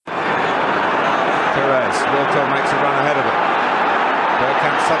Perez. Wiltor makes a run ahead of him.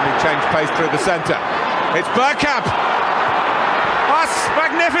 Bergkamp suddenly changed pace through the centre. It's Bergkamp! That's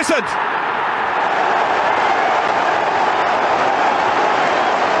magnificent!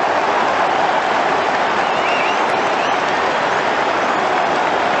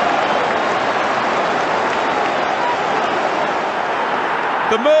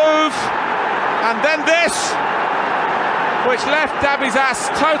 The move, and then this, which left Dabby's ass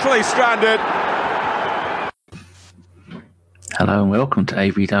totally stranded. Hello and welcome to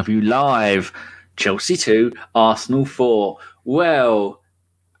ABW Live. Chelsea 2, Arsenal 4. Well,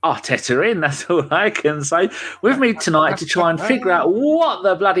 Arteta in, that's all I can say. With me tonight to try and figure out what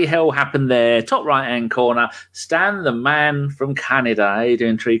the bloody hell happened there. Top right-hand corner, Stan, the man from Canada. How you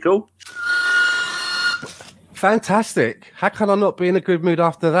doing, Treacle? Fantastic. How can I not be in a good mood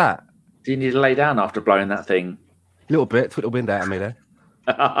after that? Do you need to lay down after blowing that thing? A little bit. Took the wind out of me there.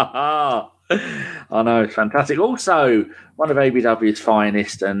 I know, fantastic. Also, one of ABW's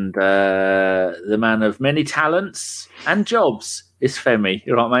finest and the man of many talents and jobs is Femi.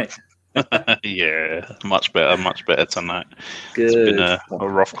 You all right, mate? Yeah, much better tonight. Good. It's been a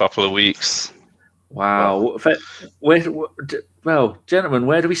rough couple of weeks. Wow. Well, gentlemen,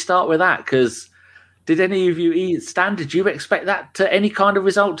 where do we start with that? Because did any of you, Stan, did you expect that to any kind of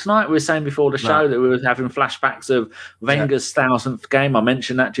result tonight? We were saying before the show that we were having flashbacks of Wenger's 1000th game. I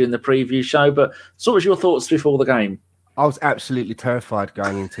mentioned that during the preview show, but what was your thoughts before the game? I was absolutely terrified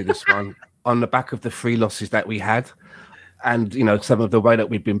going into this one on the back of the 3 losses that we had. And, you know, some of the way that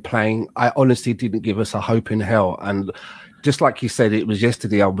we've been playing, I honestly didn't give us a hope in hell. And just like you said, it was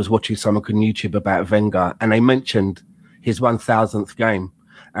yesterday, I was watching someone on YouTube about Wenger, and they mentioned his 1000th game.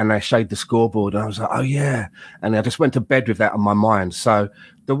 And they showed the scoreboard, and I was like, oh, yeah. And I just went to bed with that on my mind. So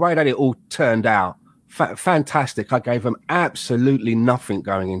the way that it all turned out, fantastic. I gave them absolutely nothing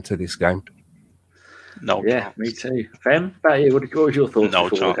going into this game. No chance. Me too. Fem, about you, what was your thoughts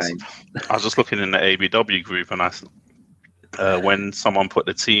before the game? I was just looking in the ABW group, and when someone put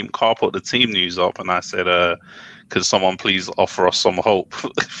the team news up, and I said, could someone please offer us some hope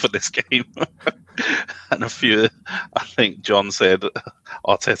for this game? And I think John said,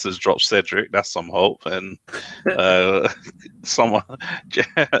 Arteta's dropped Cedric, that's some hope. And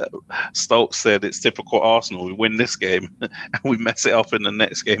Stokes said, it's typical Arsenal, we win this game and we mess it up in the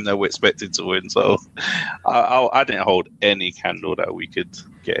next game that we're expected to win. So I didn't hold any candle that we could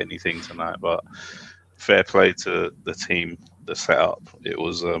get anything tonight, but fair play to the team, the setup. It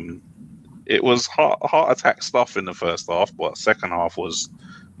was heart attack stuff in the first half, but second half was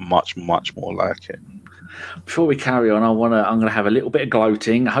much more like it. Before we carry on, I'm going to have a little bit of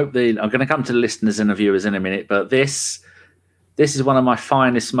gloating. I'm going to come to the listeners and the viewers in a minute, but this is one of my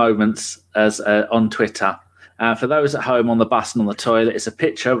finest moments as on Twitter. For those at home on the bus and on the toilet, it's a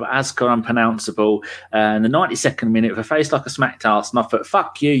picture of Azkar Unpronounceable in the 92nd minute with a face like a smacked arse, and I thought,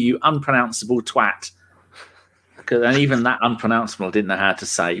 fuck you unpronounceable twat. And even that unpronounceable I didn't know how to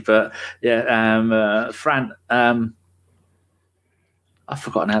say. But yeah, Fran, I've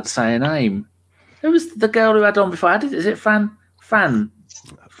forgotten how to say her name. Who was the girl who had on before? Is it Fran? Fran?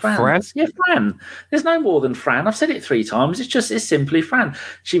 Yeah, Fran. There's no more than Fran. I've said it 3 times. It's simply Fran.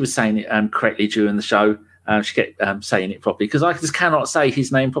 She was saying it correctly during the show. She kept saying it properly because I just cannot say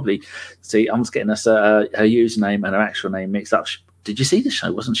his name properly. See, I'm just getting us her username and her actual name mixed up. Did you see the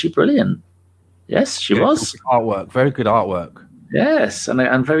show? Wasn't she brilliant? Yes, she was. Artwork, very good artwork. Yes,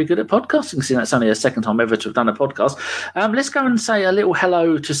 and very good at podcasting. See, that's only her second time ever to have done a podcast. Let's go and say a little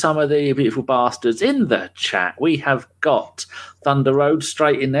hello to some of the beautiful bastards in the chat. We have got Thunder Road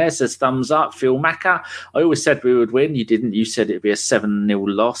straight in there, says thumbs up. Phil Macca, I always said we would win. You didn't. You said it would be a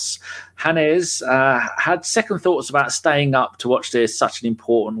 7-0 loss. Hannes had second thoughts about staying up to watch this. Such an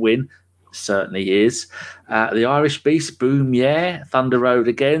important win. Certainly is. The Irish Beast, boom, yeah. Thunder Road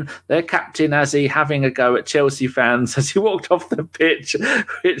again. Their captain, as he having a go at Chelsea fans as he walked off the pitch,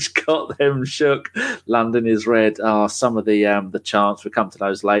 which got them shook. London is red. Some of the chants. We'll come to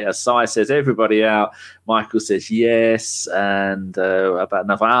those later. Sai says everybody out. Michael says yes. And about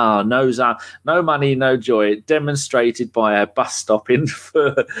another, no money, no joy. Demonstrated by a bus stop in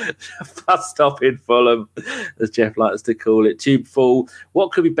Fulham, as Jeff likes to call it. Tube full.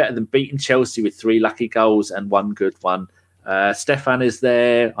 What could be better than beating Chelsea with 3 lucky goals and 1 good one? Stefan is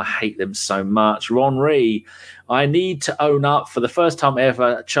there. I hate them so much. Ron Ree, I need to own up. For the first time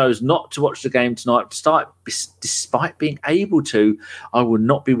ever, chose not to watch the game tonight. Despite being able to, I will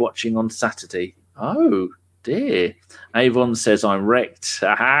not be watching on Saturday. Oh, dear. Avon says I'm wrecked.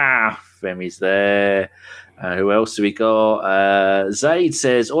 Aha! Femi's there. Who else have we got? Zaid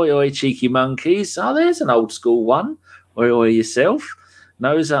says, oi, oi, cheeky monkeys. Oh, there's an old school one. Oi, oi, yourself.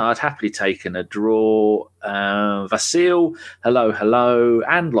 Noza, I'd happily taken a draw. Vasil, hello,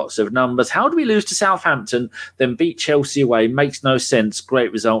 and lots of numbers. How do we lose to Southampton, then beat Chelsea away? Makes no sense.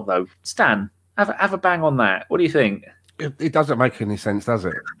 Great result, though. Stan, have a bang on that. What do you think? It doesn't make any sense, does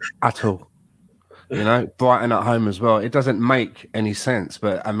it? At all. You know, Brighton at home as well. It doesn't make any sense,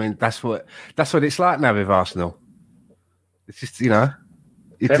 but I mean, that's what it's like now with Arsenal. It's just, you know,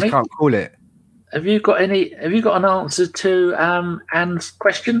 you just can't call it. Have you got an answer to Anne's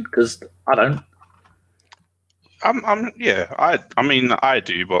question? Because I don't. I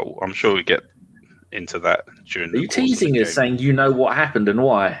do, but I'm sure we get into that during. Are you teasing us, saying you know what happened and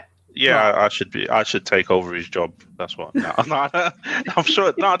why? Yeah, I should take over his job. That's what. No, I'm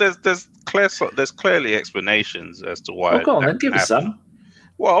sure. No, there's clearly explanations as to why. Oh, go on, then give us some.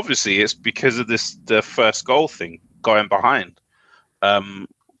 Well, obviously, it's because of the first goal thing, going behind.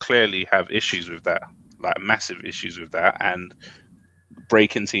 Clearly have issues with that, like massive issues with that, and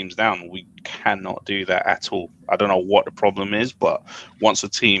breaking teams down. We cannot do that at all. I don't know what the problem is, but once a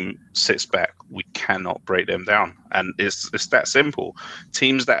team sits back, we cannot break them down, and it's that simple.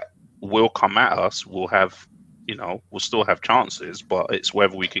 Teams that will come at us will have, we'll still have chances, but it's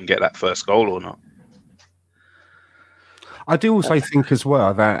whether we can get that first goal or not. I do also think as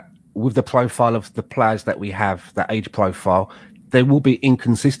well that with the profile of the players that we have, that age profile, there will be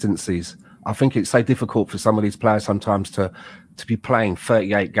inconsistencies. I think it's so difficult for some of these players sometimes to be playing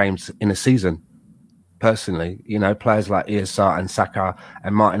 38 games in a season. Personally, players like Iasa and Saka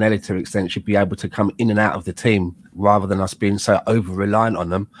and Martinelli to an extent should be able to come in and out of the team rather than us being so over-reliant on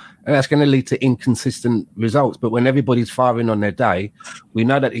them. And that's going to lead to inconsistent results. But when everybody's firing on their day, we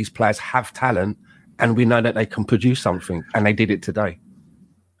know that these players have talent and we know that they can produce something. And they did it today.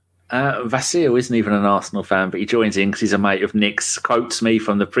 Vasil isn't even an Arsenal fan, but he joins in because he's a mate of Nick's, quotes me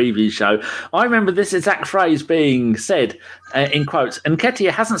from the preview show. I remember this exact phrase being said in quotes,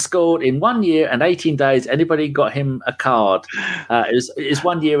 Nketiah hasn't scored in 1 year and 18 days. Anybody got him a card? It was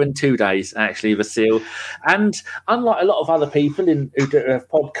 1 year and 2 days, actually, Vasil. And unlike a lot of other people who have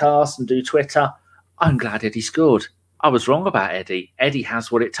podcasts and do Twitter, I'm glad Eddie scored. I was wrong about Eddie. Eddie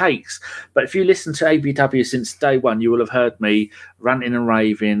has what it takes. But if you listen to ABW since day one, you will have heard me ranting and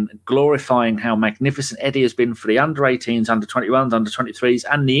raving, glorifying how magnificent Eddie has been for the under-18s, under-21s, under-23s,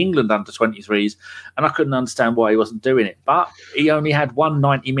 and the England under-23s. And I couldn't understand why he wasn't doing it. But he only had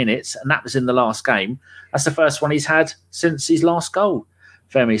 190 minutes, and that was in the last game. That's the first one he's had since his last goal,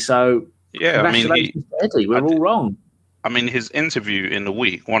 Femi. So, congratulations to Eddie. We're all wrong. I mean, his interview in the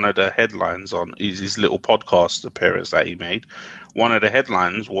week, one of the headlines on his little podcast appearance that he made, one of the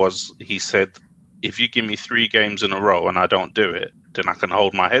headlines was, he said, if you give me 3 games in a row and I don't do it, then I can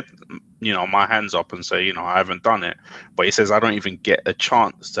hold my head, my hands up and say, I haven't done it. But he says, I don't even get a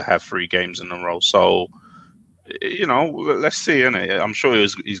chance to have 3 games in a row. So, let's see, innit? I'm sure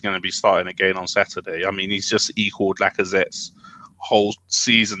he's going to be starting again on Saturday. I mean, he's just equaled Lacazette's whole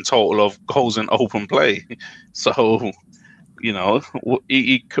season total of goals in open play. So,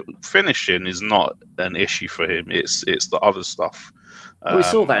 finishing is not an issue for him. It's the other stuff. We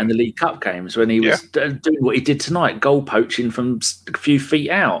saw that in the League Cup games when he was doing what he did tonight, goal poaching from a few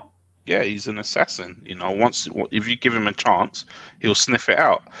feet out. Yeah, he's an assassin. If you give him a chance, he'll sniff it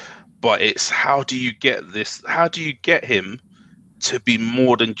out. But it's how do you get this? How do you get him to be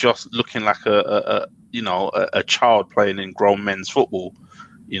more than just looking like a child playing in grown men's football?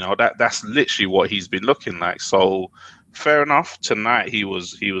 That's literally what he's been looking like. So fair enough. Tonight he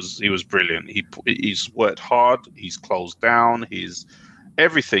was brilliant. He's worked hard. He's closed down. He's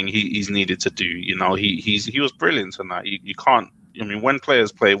everything he's needed to do. He was brilliant tonight. You can't. I mean, when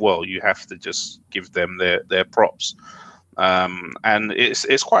players play well, you have to just give them their props. And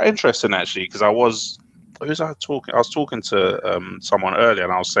it's quite interesting actually, because I was talking to someone earlier,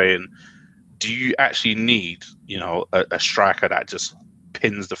 and I was saying, do you actually need a striker that just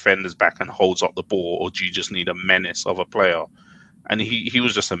pins defenders back and holds up the ball, or do you just need a menace of a player? And he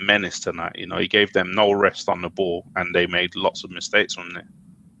was just a menace tonight. He gave them no rest on the ball, and they made lots of mistakes from there.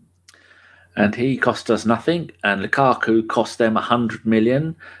 And he cost us nothing, and Lukaku cost them 100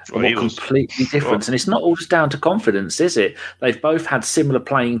 million. Completely different. And it's not all just down to confidence, is it? They've both had similar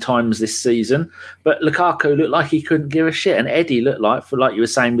playing times this season, but Lukaku looked like he couldn't give a shit, and Eddie looked like you were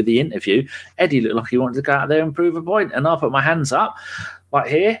saying with the interview, Eddie looked like he wanted to go out there and prove a point. And I'll put my hands up right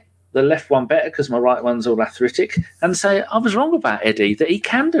here, the left one better because my right one's all arthritic, and say I was wrong about Eddie, that he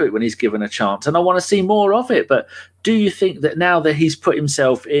can do it when he's given a chance, and I want to see more of it. But do you think that now that he's put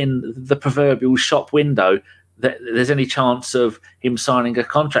himself in the proverbial shop window, that there's any chance of him signing a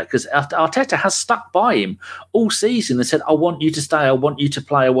contract? Because Arteta has stuck by him all season and said, I want you to stay, I want you to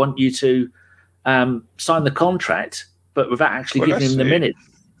play, I want you to sign the contract. but without actually giving him the minutes.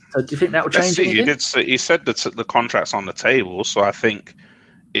 So do you think that will change anything? He said that the contract's on the table, so I think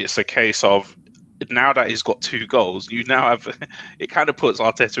it's a case of now that he's got 2 goals, you now have it kind of puts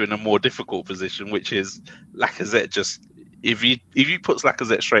Arteta in a more difficult position, which is Lacazette just if he puts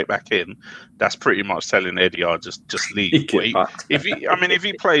Lacazette straight back in, that's pretty much telling Eddie, just leave. If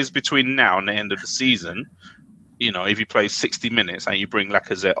he plays between now and the end of the season, if he plays 60 minutes and you bring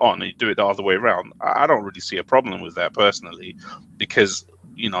Lacazette on and you do it the other way around, I don't really see a problem with that personally, because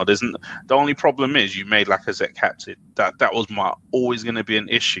the only problem is you made Lacazette captain. That was always going to be an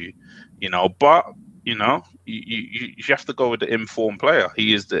issue, But you have to go with the informed player.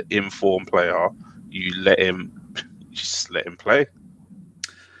 He is the informed player. You just let him play.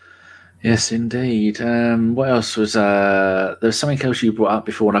 Yes, indeed. What else was there was something else you brought up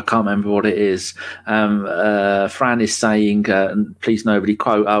before, and I can't remember what it is. Fran is saying, please nobody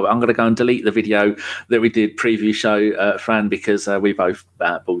quote, I'm going to go and delete the video that we did preview show, Fran, because we both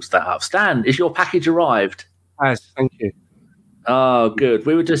balls that up. Stan, is your package arrived? Yes, thank you. Oh, good.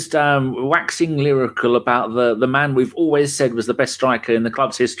 We were just waxing lyrical about the man we've always said was the best striker in the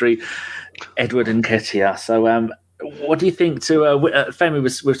club's history, Edward Nketiah. So what do you think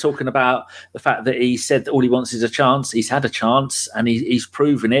Femi was talking about the fact that he said that all he wants is a chance. He's had a chance and he's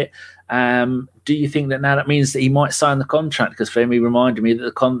proven it. Do you think that now that means that he might sign the contract? Because Femi reminded me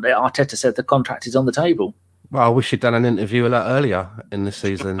that Arteta said the contract is on the table. Well, I wish he'd done an interview a lot earlier in the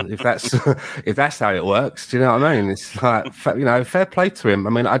season. If that's how it works, do you know what I mean? It's like, fair play to him.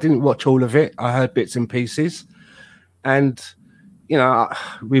 I mean, I didn't watch all of it. I heard bits and pieces, and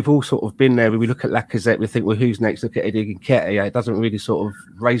we've all sort of been there. We look at Lacazette, we think, well, who's next? Look at Eddie Nketiah. It doesn't really sort of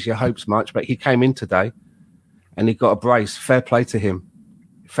raise your hopes much, but he came in today, and he got a brace. Fair play to him.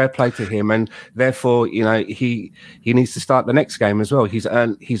 Fair play to him, and therefore, he needs to start the next game as well. He's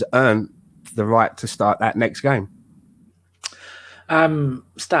earned the right to start that next game.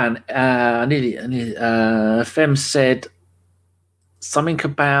 Stan, Fem said something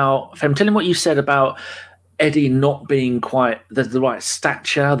about Fem. Tell him what you said about Eddie not being quite the right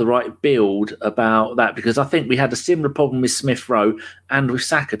stature, the right build about that, because I think we had a similar problem with Smith Rowe and with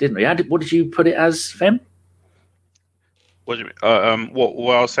Saka, didn't we? What did you put it as, Fem? What do you mean?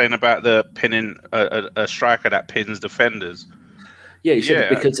 What I was saying about the pinning a striker that pins defenders. Yeah, you said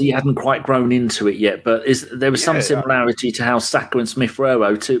because he hadn't quite grown into it yet, but there was some similarity to how Saka and Smith Rowe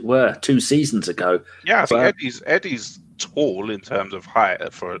were 2 seasons ago. Yeah, I think Eddie's tall in terms of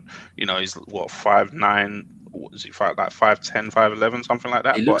height for he's 5'9", what is he, like 5'10", 5'11", something like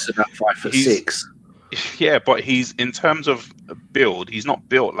that. He looks about 5'6". Yeah, but he's in terms of build, he's not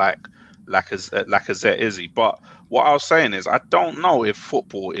built like Lacazette, is he? But what I was saying is, I don't know if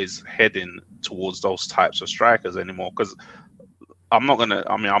football is heading towards those types of strikers anymore, because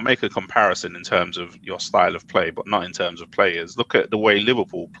I'll make a comparison in terms of your style of play, but not in terms of players. Look at the way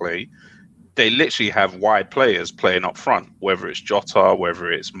Liverpool play. They literally have wide players playing up front, whether it's Jota, whether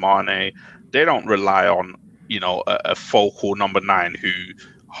it's Mane. They don't rely on, a focal number 9 who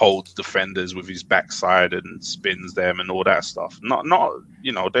holds defenders with his backside and spins them and all that stuff. They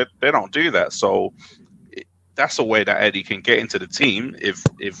don't do that. So that's a way that Eddie can get into the team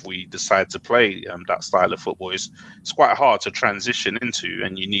if we decide to play that style of football. It's quite hard to transition into,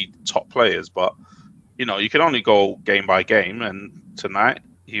 and you need top players. But you can only go game by game. And tonight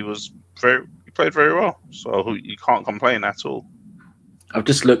he played very well, so you can't complain at all. I've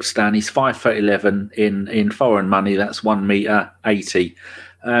just looked, Stan. He's 5'11" in foreign money. That's 1.80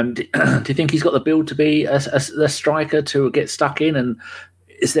 m. Do you think he's got the build to be a striker to get stuck in? And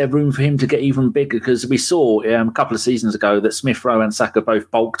is there room for him to get even bigger? Because we saw a couple of seasons ago that Smith Rowe and Saka both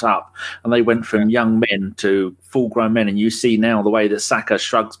bulked up and they went from young men to full-grown men. And you see now the way that Saka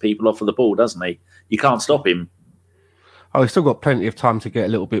shrugs people off of the ball, doesn't he? You can't stop him. Oh, he's still got plenty of time to get a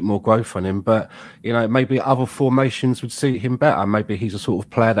little bit more growth on him. But, maybe other formations would suit him better. Maybe he's a sort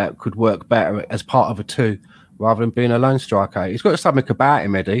of player that could work better as part of a 2 rather than being a lone striker. He's got something about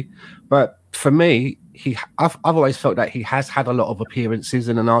him, Eddie. But for me, I've always felt that he has had a lot of appearances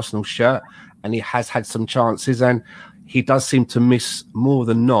in an Arsenal shirt, and he has had some chances, and he does seem to miss more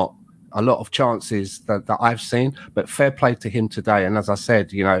than not a lot of chances that I've seen. But fair play to him today, and as I said,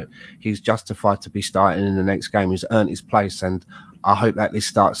 he's justified to be starting in the next game. He's earned his place, and I hope that this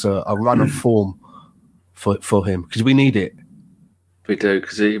starts a run of form for him, because we need it. We do,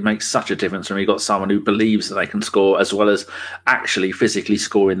 because it makes such a difference when you've got someone who believes that they can score as well as actually physically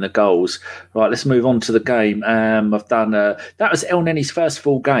scoring the goals. Right, let's move on to the game. I've done that was El Neni's first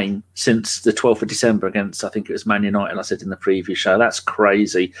full game since the 12th of December against, I think it was Man United, I said in the preview show. That's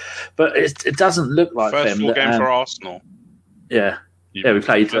crazy. But it doesn't look like first full game for Arsenal. Yeah. Yeah, we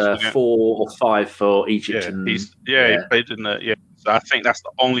played 4 or 5 for Egypt. He played in the So I think that's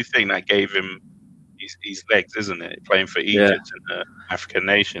the only thing that gave him his legs, isn't it? Playing for Egypt and the African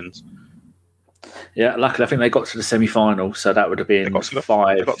nations. Yeah, luckily I think they got to the semi-final, so that would have been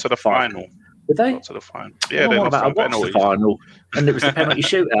 5. They got to the final. Did they? Got to the final. Yeah, they lost on penalties. The final, and it was the penalty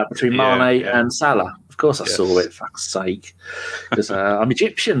shootout between Mane and Salah. Of course, I saw it. Fuck's sake, because I'm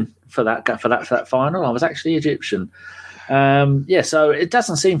Egyptian for that final. I was actually Egyptian. So it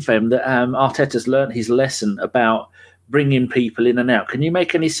doesn't seem for him that Arteta's learnt his lesson about bringing people in and out. Can you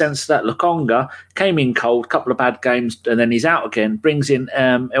make any sense of that? Lokonga came in cold, couple of bad games, and then he's out again. Brings in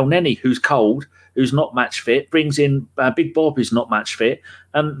El Neni, who's cold, who's not match fit. Brings in Big Bob, who's not match fit.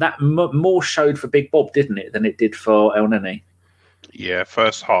 And that more showed for Big Bob, didn't it, than it did for El Neni? Yeah,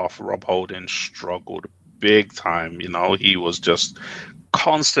 first half, Rob Holding struggled big time. He was just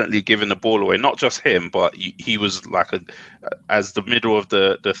constantly giving the ball away. Not just him, but he was like as the middle of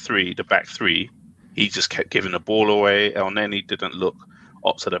the back three. He just kept giving the ball away. El Neni didn't look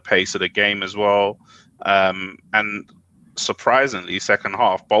up to the pace of the game as well. And surprisingly, second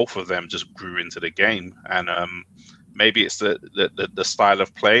half, both of them just grew into the game. And maybe it's the style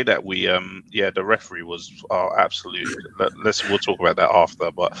of play that we the referee was absolute. We'll talk about that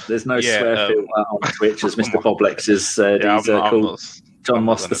after. But there's no swear filter on Twitch, as Mr. Boblex has said. He's called John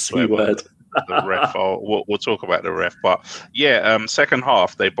Moss the C word. The ref. We'll talk about the ref, but second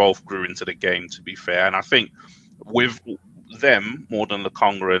half they both grew into the game. To be fair, and I think with them more than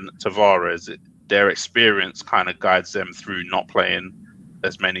Lokonga and Tavares, their experience kind of guides them through not playing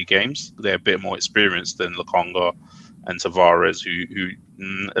as many games. They're a bit more experienced than Lokonga and Tavares, who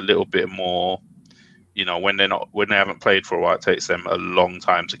a little bit more. When they haven't played for a while, it takes them a long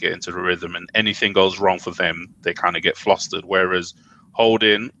time to get into the rhythm, and anything goes wrong for them, they kind of get flustered. Whereas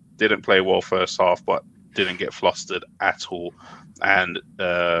Holding didn't play well first half, but didn't get flustered at all. And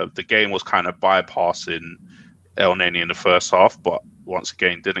the game was kind of bypassing El Neni in the first half, but once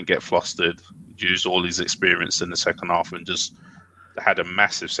again, didn't get flustered, used all his experience in the second half and just had a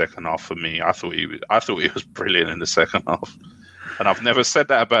massive second half for me. I thought he was brilliant in the second half. And I've never said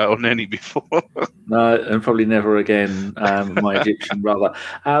that about El Neni before. No, and probably never again, my Egyptian brother.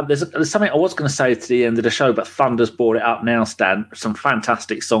 There's something I was going to say to the end of the show, but Thunder's brought it up now, Stan. Some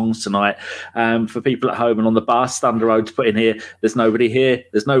fantastic songs tonight for people at home and on the bus. Thunder Road's put in here, there's nobody here,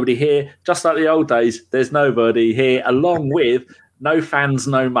 just like the old days, there's nobody here, along with No Fans,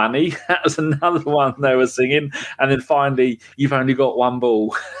 No Money. That was another one they were singing. And then finally, You've Only Got One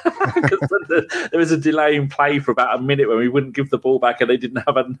Ball. Because there was a delay in play for about a minute when we wouldn't give the ball back and they didn't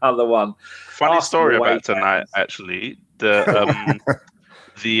have another one. Funny story about tonight, actually. The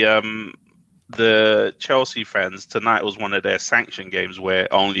Chelsea fans, tonight was one of their sanction games where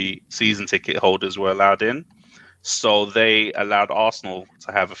only season ticket holders were allowed in. So they allowed Arsenal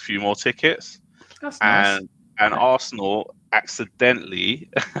to have a few more tickets. That's nice. And Arsenal accidentally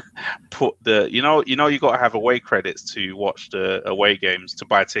put you got to have away credits to watch the away games to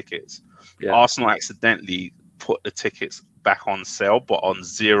buy tickets. Yeah. Arsenal accidentally put the tickets back on sale, but on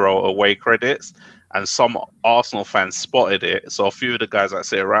 0 away credits. And some Arsenal fans spotted it. So a few of the guys that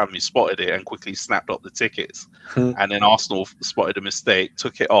sit around me spotted it and quickly snapped up the tickets. And then Arsenal spotted a mistake,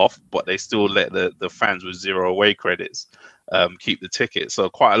 took it off, but they still let the fans with 0 away credits keep the tickets. So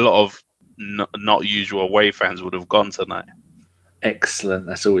quite a lot of not usual away fans would have gone tonight. Excellent.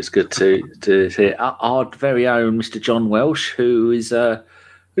 That's always good to hear. Our very own Mr. John Welsh, who's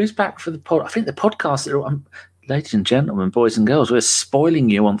back for the pod. I think the podcast. Ladies and gentlemen, boys and girls, we're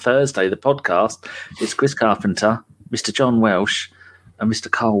spoiling you on Thursday. The podcast. It's Chris Carpenter, Mr. John Welsh, and Mr.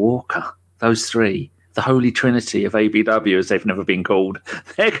 Carl Walker. Those three, the holy trinity of ABW, as they've never been called.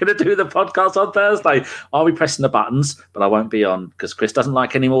 They're going to do the podcast on Thursday. I'll be pressing the buttons, but I won't be on because Chris doesn't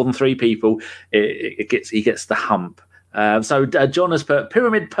like any more than 3 people. He gets the hump. So John has put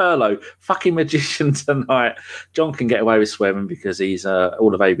Pyramid Perlo, fucking magician tonight. John can get away with swearing because he's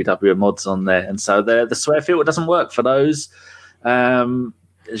all of ABW mods on there, and so the swear filter doesn't work for those.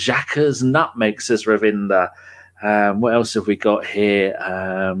 Jacques Nutmeg, says Ravinda. What else have we got here?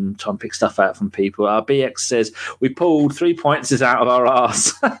 Trying to pick stuff out from people. BX says, we pulled 3 points out of our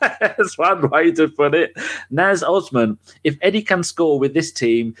arse. That's one way to put it. Naz Osman, if Eddie can score with this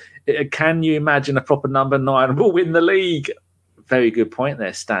team, can you imagine a proper number 9 will win the league? Very good point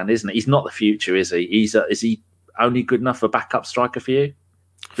there, Stan, isn't it? He's not the future, is he? Is he only good enough for a backup striker for you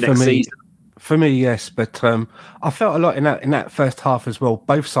for next season? For me, yes, but I felt a lot in that first half as well.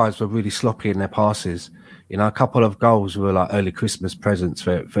 Both sides were really sloppy in their passes. You know, a couple of goals were like early Christmas presents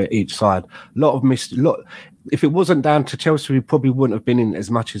for each side. A lot of missed. If it wasn't down to Chelsea, we probably wouldn't have been in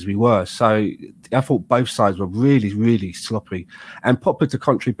as much as we were. So I thought both sides were really, really sloppy. And popular to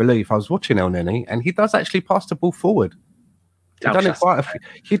contrary belief, I was watching El Neni, and he does actually pass the ball forward. He's done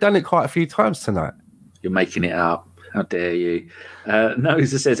it quite a few times tonight. You're making it up. How dare you?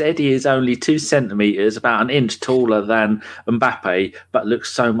 Noza says Eddie is only 2 centimetres, about an inch taller than Mbappe, but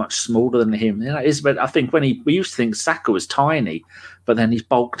looks so much smaller than him. You know, but I think we used to think Saka was tiny, but then he's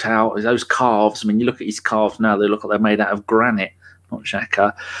bulked out. Those calves, I mean, you look at his calves now, they look like they're made out of granite, not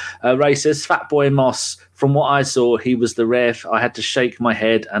Xhaka. Ray says, Fat Boy Moss, from what I saw, he was the ref. I had to shake my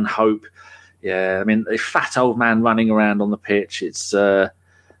head and hope. Yeah, I mean, a fat old man running around on the pitch, it's...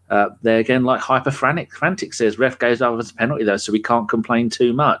 there again, like Frantic says, ref goes over the penalty though, so we can't complain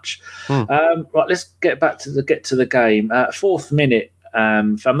too much. Right, let's get back to the game. 4th minute.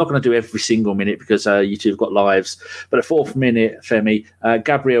 I'm not going to do every single minute because you two have got lives. But at 4th minute, Femi,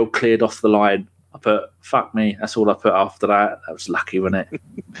 Gabriel cleared off the line. I put, fuck me. That's all I put after that. That was lucky, wasn't it?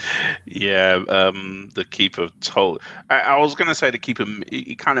 Yeah, the keeper told. I was going to say the keeper,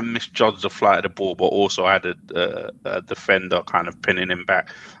 he kind of misjudged the flight of the ball, but also had a defender kind of pinning him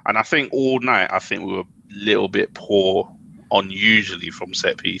back. And I think all night, we were a little bit poor unusually from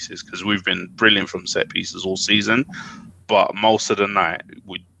set pieces because we've been brilliant from set pieces all season. But most of the night,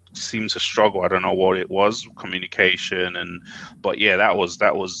 we seemed to struggle. I don't know what it was, communication, but yeah, that was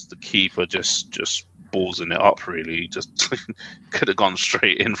the keeper just ballsing it up. Really, just could have gone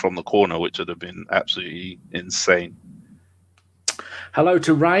straight in from the corner, which would have been absolutely insane. Hello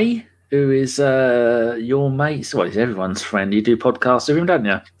to Ray, who is your mate. Well, he's everyone's friend. You do podcasts with him, don't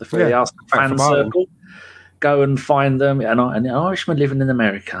you? The Arsenal Fan Circle. Go and find them. And an Irishman living in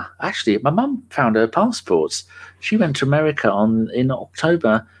America. Actually, my mum found her passports. She went to America in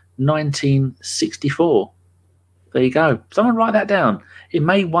October 1964. There you go. Someone write that down. It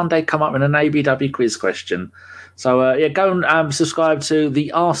may one day come up in an ABW quiz question. So, go and subscribe to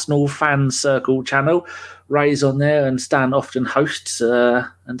the Arsenal Fan Circle channel. Ray's on there, and Stan often hosts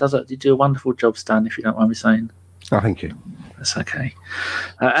and you do a wonderful job, Stan, if you don't mind me saying. Oh, thank you. That's okay.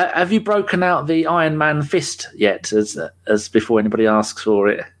 Have you broken out the Iron Man fist yet, as before anybody asks for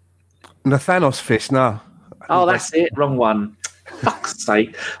it? The Thanos fist, no. Oh, that's it. Wrong one. Fuck's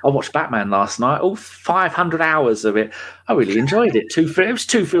sake. I watched Batman last night, all 500 hours of it. I really enjoyed it. It was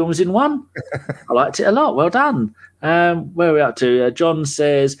 2 films in one. I liked it a lot. Well done. Where are we up to? John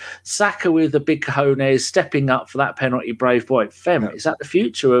says, Saka with the big cojones stepping up for that penalty, brave boy. Fem, is that the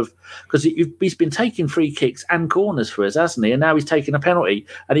future of... Because he's been taking free kicks and corners for us, hasn't he? And now he's taking a penalty.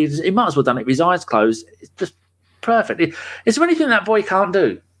 And he might as well done it with his eyes closed. It's just perfect. Is there anything that boy can't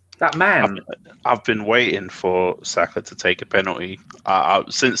do? That man. I've been waiting for Saka to take a penalty.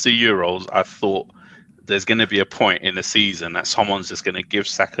 Since the Euros, I thought there's going to be a point in the season that someone's just going to give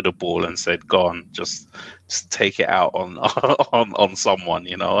Saka the ball and said, "Go on, just take it out on someone,"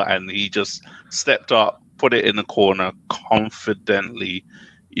 you know. And he just stepped up, put it in the corner confidently,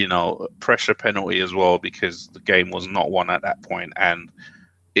 you know, pressure penalty as well because the game was not won at that point, and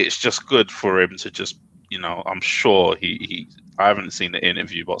it's just good for him to just, you know, I'm sure he I haven't seen the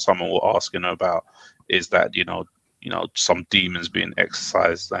interview, but someone will ask him about is that, you know, some demons being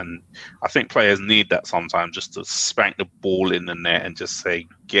exercised. And I think players need that sometimes, just to spank the ball in the net and just say,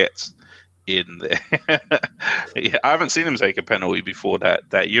 get in there. Yeah, I haven't seen him take a penalty before that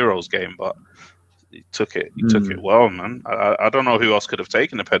Euros game, but he took it. He took it well, man. I don't know who else could have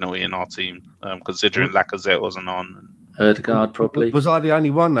taken a penalty in our team, considering Lacazette wasn't on. Erdegaard, probably. Was I the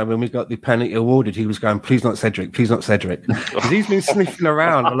only one, though, when we got the penalty awarded? He was going, please not Cedric, please not Cedric. Because he's been sniffing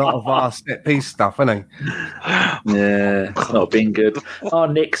around a lot of our set-piece stuff, hasn't he? Yeah, it's not been good.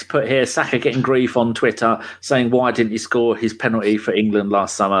 Nick's put here, Saka getting grief on Twitter, saying, why didn't he score his penalty for England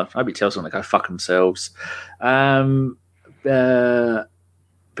last summer? I hope he tells them to go fuck themselves. Bearded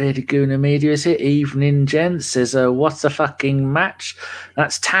Gooner Media is here. Evening, gents. Says, what's a fucking match?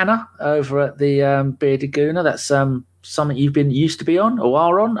 That's Tanner over at the Bearded Gooner. That's something you've been used to be on or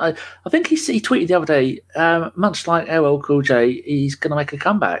are on. I think he tweeted the other day, much like LL Cool J, he's going to make a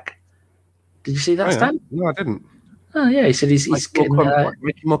comeback. Did you see that, Stan? No, I didn't. Oh, yeah. He said he's making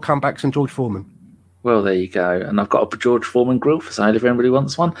more comebacks than George Foreman. Well, there you go. And I've got a George Foreman grill for sale if anybody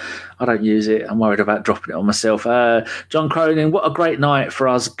wants one. I don't use it. I'm worried about dropping it on myself. John Cronin, what a great night for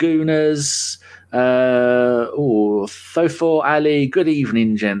us Gooners. Thofo Ali, good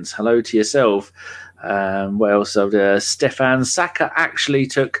evening, gents. Hello to yourself. What else? Stefan Saka actually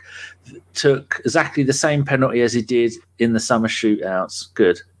took exactly the same penalty as he did in the summer shootouts.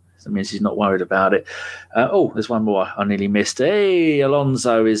 Good. That means he's not worried about it. There's one more I nearly missed. Hey,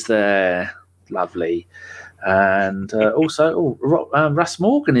 Alonso is there. Lovely. And also, Russ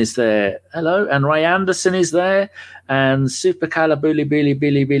Morgan is there. Hello. And Ray Anderson is there. And Super Calabooly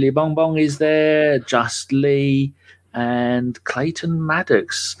Billy Bong Bong is there. Just Lee and Clayton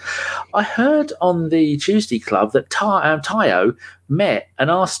Maddox. I heard on the Tuesday Club that Tayo met an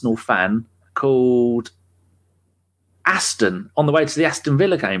Arsenal fan called Aston on the way to the Aston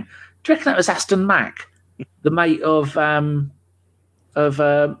Villa game. Do you reckon that was Aston Mack, the mate of Fat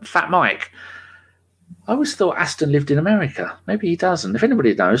Mike? I always thought Aston lived in America. Maybe he doesn't. If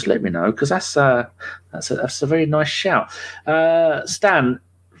anybody knows, let me know, because that's a very nice shout. Stan,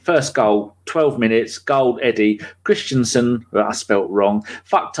 first goal, 12 minutes, goal, Eddie. Christensen, I spelt wrong,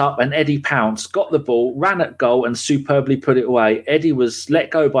 fucked up, and Eddie pounced, got the ball, ran at goal, and superbly put it away. Eddie was let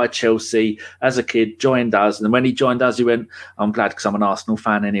go by Chelsea as a kid, joined us, and when he joined us, he went, I'm glad because I'm an Arsenal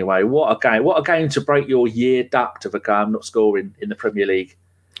fan anyway. What a game. What a game to break your year duct of a game not scoring in the Premier League.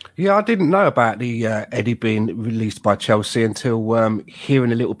 Yeah, I didn't know about the Eddie being released by Chelsea until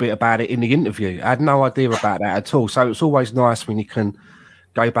hearing a little bit about it in the interview. I had no idea about that at all. So it's always nice when you can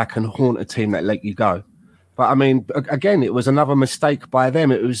go back and haunt a team that let you go. But I mean, again, it was another mistake by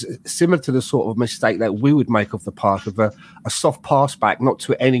them. It was similar to the sort of mistake that we would make off the pass of a soft pass back, not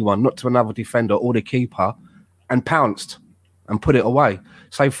to anyone, not to another defender or the keeper, and pounced and put it away.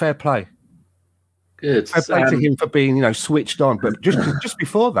 So fair play. Good. Fair play to him for being, switched on. But just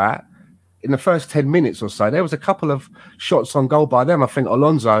before that, in the first 10 minutes or so, there was a couple of shots on goal by them. I think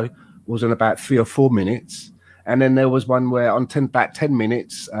Alonso was in about 3 or 4 minutes. And then there was one where on 10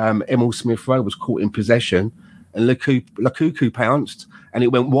 minutes, Emil Smith-Rowe was caught in possession and Lukaku pounced and it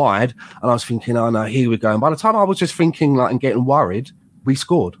went wide. And I was thinking, oh no, here we go. And by the time I was just thinking and getting worried, we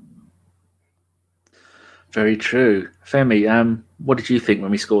scored. Very true. Femi, what did you think when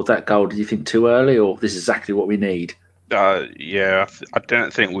we scored that goal? Did you think too early or this is exactly what we need? Yeah, I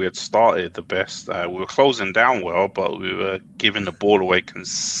didn't think we had started the best. We were closing down well, but we were giving the ball away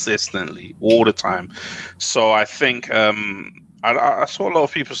consistently all the time. So I think I saw a lot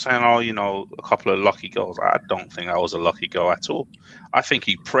of people saying, a couple of lucky goals. I don't think that was a lucky goal at all. I think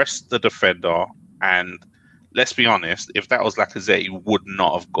he pressed the defender, and let's be honest, if that was Lacazette, he would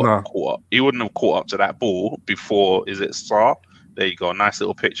not have got caught up. He wouldn't have caught up to that ball before, is it Sarr? There you go, nice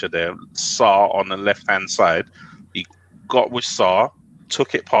little picture there. Sarr on the left-hand side. He got with Sarr,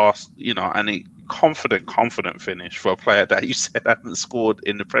 took it past, and he confident finish for a player that you said hadn't scored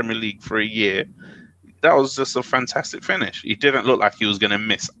in the Premier League for a year. That was just a fantastic finish. He didn't look like he was going to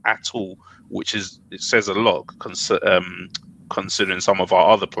miss at all, it says a lot, considering some of our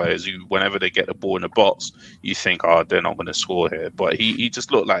other players who, whenever they get the ball in the box, you think, they're not going to score here. But he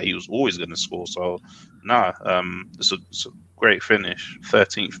just looked like he was always going to score. So, it's a great finish.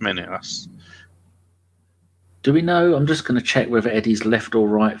 13th minute. Do we know? I'm just going to check whether Eddie's left or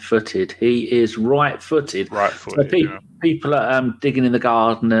right-footed. He is right-footed. Right-footed. So people are digging in the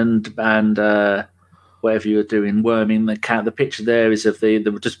garden and whatever you were doing, worming the cat. The picture there is of the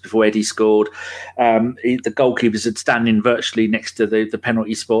just before Eddie scored. The goalkeepers are standing virtually next to the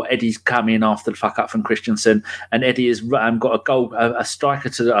penalty spot. Eddie's come in after the fuck up from Christensen, and Eddie has got a striker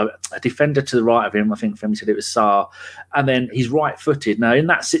a defender to the right of him. I think Femi said it was Sarr, and then he's right-footed. Now in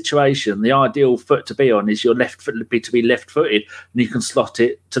that situation, the ideal foot to be on is your left foot to be left-footed, and you can slot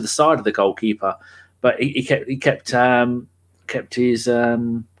it to the side of the goalkeeper. But he kept his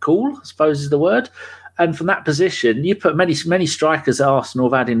cool, I suppose is the word. And from that position, you put many strikers that Arsenal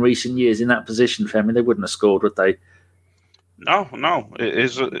have had in recent years in that position, Femi, they wouldn't have scored, would they? No. It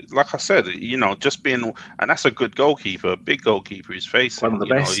is, like I said, just being, and that's a good goalkeeper, a big goalkeeper he's facing. One of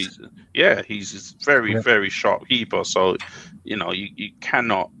the best. He's very, very sharp keeper. So, you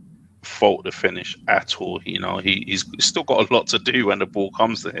cannot fault the finish at all. He's still got a lot to do when the ball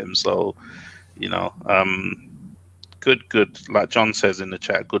comes to him. So, good, like John says in the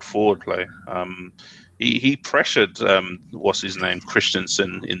chat, good forward play. He pressured what's his name,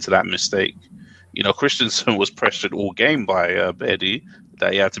 Christensen, into that mistake. Christensen was pressured all game by Eddie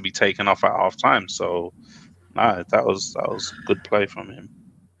that he had to be taken off at half time. So that was good play from him.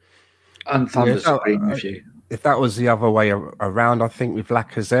 I'm disagreeing with you. If that was the other way around, I think with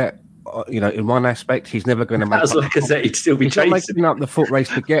Lacazette, in one aspect, he's never going to make. As Lacazette, he'd still be chasing. He's not making up the foot race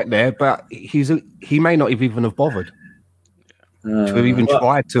to get there, but he may not even have bothered. To have even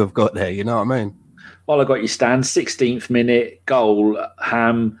tried to have got there, you know what I mean? While I got you, Stan, 16th minute goal.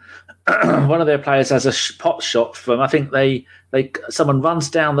 One of their players has a pot shot from. I think someone runs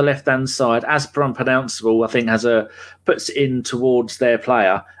down the left hand side, as per unpronounceable. I think puts it in towards their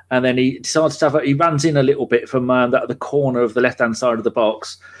player, and then he decides he runs in a little bit from the corner of the left hand side of the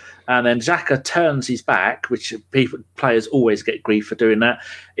box, And then Xhaka turns his back, which players always get grief for doing that.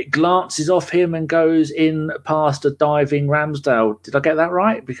 It glances off him and goes in past a diving Ramsdale. Did I get that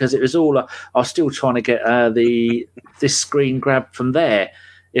right? Because it was all I was still trying to get this screen grab from there.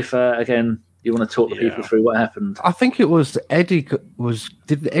 If again you want to talk the people through what happened. I think it was Eddie.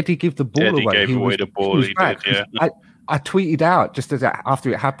 Did Eddie give the ball Eddie away? Gave away the ball. He did. Yeah. I tweeted out just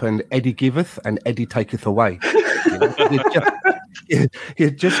after it happened. Eddie giveth and Eddie taketh away. He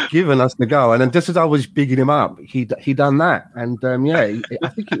had just given us the goal, and then just as I was bigging him up, he done that, and I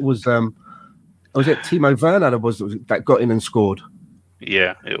think it was Timo Werner that got in and scored.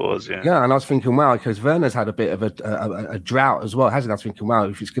 Yeah, it was. Yeah, and I was thinking, wow, because Werner's had a bit of a drought as well, hasn't he? I was thinking, wow,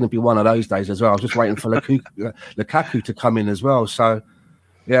 if it's going to be one of those days as well. I was just waiting for Lukaku to come in as well. So,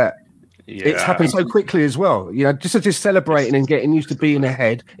 yeah. It's happened so quickly as well. Just as just celebrating and getting used to being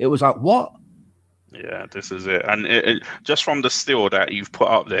ahead, it was like, what? Yeah, this is it. And just from the still that you've put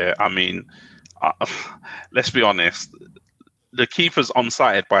up there, I mean, let's be honest. The keeper's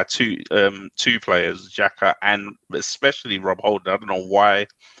onside by two players, Xhaka and especially Rob Holding. I don't know why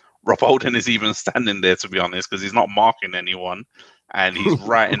Rob Holding is even standing there, to be honest, because he's not marking anyone, and he's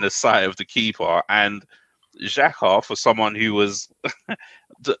right in the sight of the keeper. And Xhaka, for someone who was,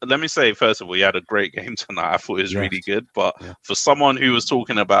 let me say first of all, he had a great game tonight. I thought it was really good. But for someone who was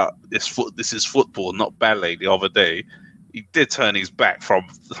talking about this is football, not ballet, the other day, he did turn his back from.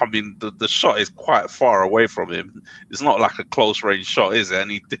 I mean, the shot is quite far away from him. It's not like a close range shot, is it?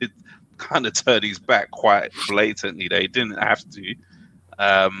 And he did kind of turn his back quite blatantly. They didn't have to.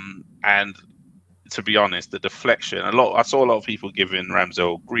 And to be honest, the deflection. I saw a lot of people giving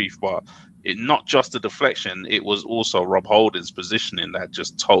Ramsdale grief, but not just the deflection, it was also Rob Holding's positioning that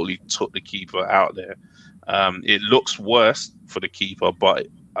just totally took the keeper out there. It looks worse for the keeper, but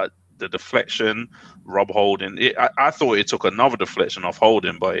the deflection, Rob Holding, I thought it took another deflection off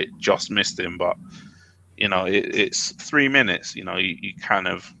Holding, but it just missed him. But, it's 3 minutes. You kind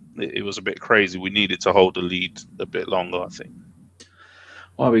of, it was a bit crazy. We needed to hold the lead a bit longer, I think.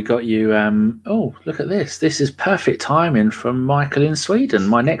 Well, we got you. Oh, look at this. This is perfect timing from Michael in Sweden.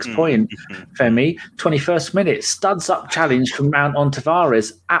 My next point, Femi, 21st minute, studs up challenge from Mount on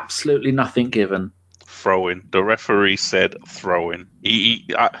Tavares. Absolutely nothing given. Throw-in. The referee said throw-in. The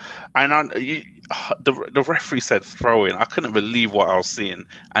referee said throw-in. I couldn't believe what I was seeing.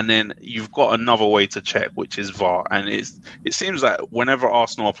 And then you've got another way to check, which is VAR. And it seems that whenever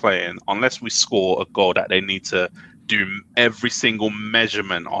Arsenal are playing, unless we score a goal that they need to do every single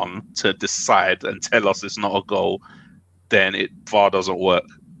measurement on to decide and tell us it's not a goal, then VAR doesn't work.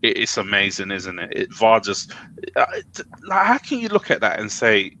 It's amazing, isn't it? VAR just how can you look at that and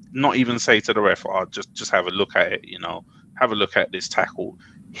not even say to the ref, just have a look at it, have a look at this tackle.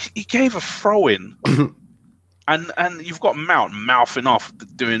 He gave a throw in, and you've got Mount mouthing off,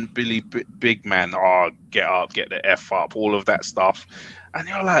 doing Billy Big Man, get up, get the F up, all of that stuff. And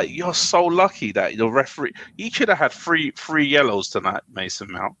you're like, you're so lucky that the referee, he should have had three yellows tonight,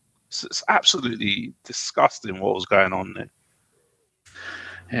 Mason Mount. It's absolutely disgusting what was going on there.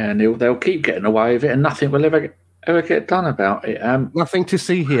 Yeah, and they'll keep getting away with it, and nothing will ever get done about it. Nothing to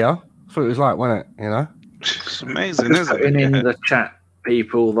see here. That's what it was like, wasn't it? It's amazing, isn't it? Putting in the chat,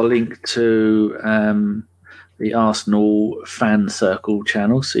 people, the link to the Arsenal fan circle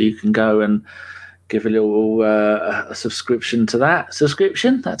channel, so you can go and give a little a subscription to that.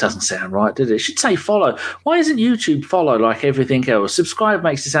 Subscription? That doesn't sound right, did it? It should say follow. Why isn't YouTube follow like everything else? Subscribe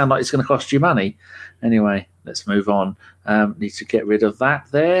makes it sound like it's going to cost you money. Anyway, let's move on. Need to get rid of that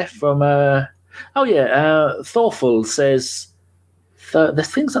there from... Thorful says... There's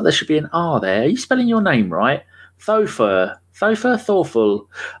things like there should be an R there. Are you spelling your name right? Thorful.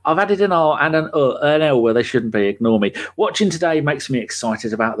 I've added an R and an L where they shouldn't be. Ignore me. Watching today makes me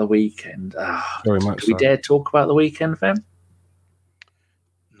excited about the weekend. Very much. Do we dare talk about the weekend, Fem?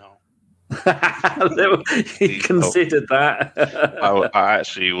 No. He considered that. I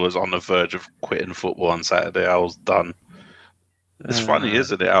actually was on the verge of quitting football on Saturday. I was done. It's funny,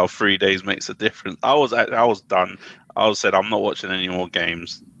 isn't it? How 3 days makes a difference. I was done. I said, I'm not watching any more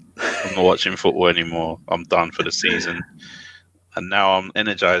games. I'm not watching football anymore. I'm done for the season. And now I'm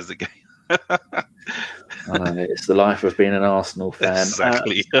energized again. It's the life of being an Arsenal fan.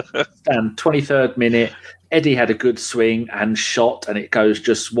 Exactly. And 23rd minute, Eddie had a good swing and shot, and it goes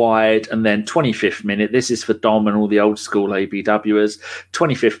just wide. And then 25th minute, this is for Dom and all the old school ABWers.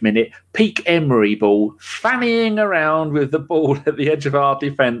 25th minute, peak Emery ball, fannying around with the ball at the edge of our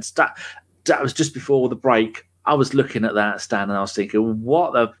defence. That was just before the break. I was looking at that, Stan, and I was thinking,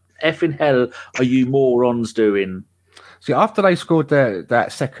 what the effing hell are you morons doing? See, after they scored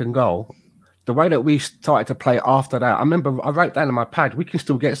that second goal, the way that we started to play after that, I remember I wrote down on my pad, we can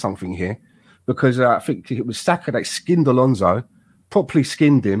still get something here because I think it was Saka that skinned Alonso, properly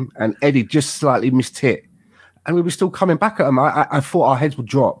skinned him, and Eddie just slightly missed hit. And we were still coming back at him. I thought our heads would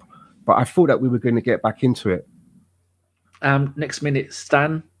drop, but I thought that we were going to get back into it. Next minute,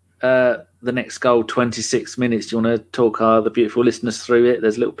 Stan. The next goal, 26 minutes. Do you want to talk the beautiful listeners through it?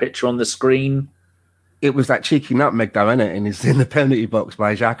 There's a little picture on the screen. It was that cheeky nutmeg, though, isn't it? In the penalty box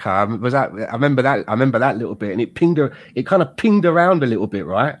by Xhaka. I remember that. I remember that little bit, and it kind of pinged around a little bit,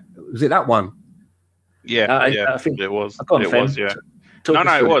 right? Was it that one? Yeah, I think it was. It was. Yeah.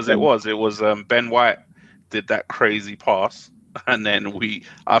 It was. Ben White did that crazy pass, and then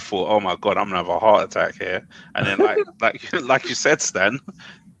I thought, oh my god, I'm gonna have a heart attack here. And then, like you said, Stan,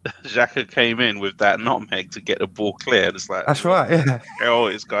 Xhaka came in with that nutmeg to get the ball clear. And it's like, that's right. Yeah. What the hell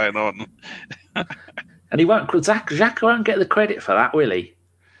is going on? And Xhaka won't get the credit for that, will he?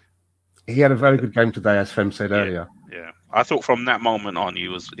 He had a very good game today, as Fem said earlier. Yeah, I thought from that moment on, he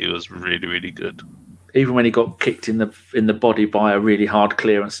was really, really good. Even when he got kicked in the body by a really hard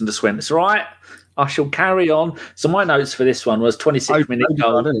clearance and just went, it's all right, I shall carry on. So my notes for this one was 26-minute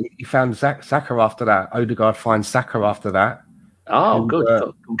goal. He found Saka after that. Odegaard finds Saka after that. Oh,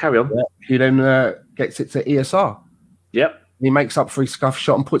 good. Carry on. Yeah, he then gets it to ESR. Yep. He makes up for his scuff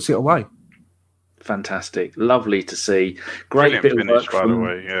shot and puts it away. Fantastic. Lovely to see. Great bit of work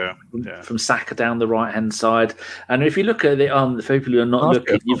from Saka down the right-hand side. And if you look at it, for people who are not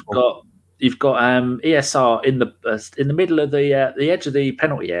looking, you've got ESR in the middle of the edge of the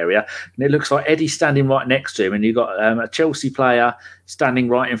penalty area, and it looks like Eddie's standing right next to him, and you've got a Chelsea player standing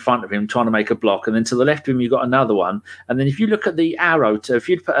right in front of him trying to make a block, and then to the left of him you've got another one, and then if you look at the arrow, if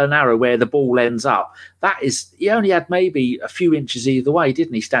you put an arrow where the ball ends up, he only had maybe a few inches either way,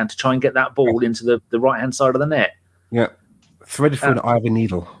 didn't he, Stan, to try and get that ball into the right-hand side of the net? Yeah, threaded through an eye of a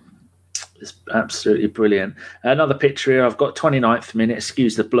needle. It's absolutely brilliant. Another picture here. I've got 29th minute.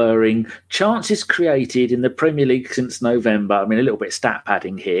 Excuse the blurring. Chances created in the Premier League since November. I mean, a little bit of stat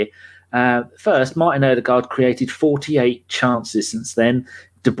padding here. First, Martin Odegaard created 48 chances since then.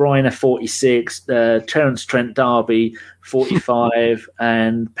 De Bruyne 46, Terence Trent D'Arby 45,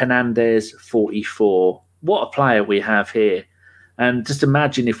 and Penandes 44. What a player we have here! And just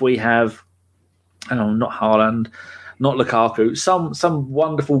imagine if we have, not Haaland, not Lukaku, some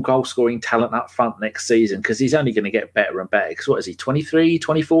wonderful goal-scoring talent up front next season, because he's only going to get better and better. Because what is he, 23,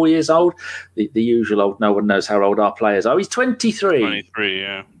 24 years old? The usual old, no one knows how old our players are. He's 23. 23,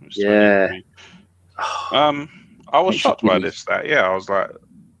 yeah. Yeah. 23. I was shocked by this stat. Yeah, I was like,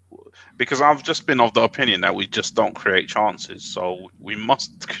 because I've just been of the opinion that we just don't create chances. So we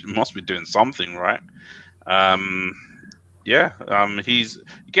must be doing something right. He's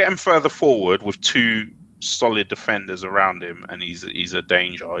getting further forward with two solid defenders around him, and he's a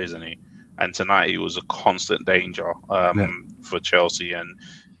danger, isn't he? And tonight he was a constant danger for Chelsea, and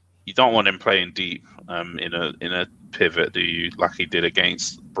you don't want him playing deep in a pivot, do you? Like he did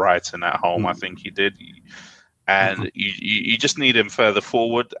against Brighton at home, I think he did. And you just need him further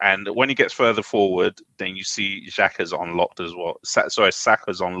forward, and when he gets further forward, then you see Xhaka's unlocked as well.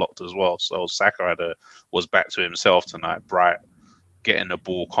 Saka's unlocked as well. So Saka was back to himself tonight, bright, getting the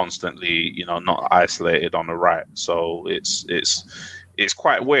ball constantly, not isolated on the right. So it's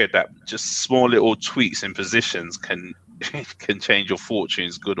quite weird that just small little tweaks in positions can change your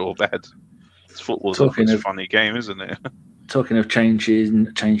fortunes, good or bad. Football's a funny game, isn't it? Talking of changing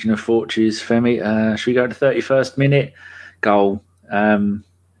of fortunes, Femi, should we go to 31st minute goal?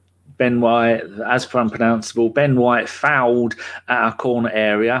 Ben White, as per unpronounceable, Ben White fouled at our corner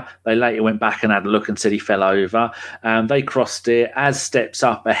area. They later went back and had a look and said he fell over. They crossed it. Az steps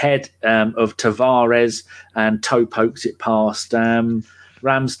up ahead of Tavares and toe pokes it past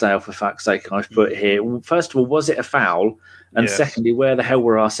Ramsdale, for fuck's sake, I've put here. First of all, was it a foul? And secondly, where the hell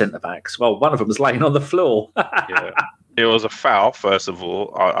were our centre-backs? Well, one of them was laying on the floor. Yeah. It was a foul, first of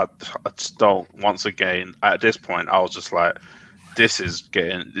all. I just don't, once again, at this point, I was just like, this is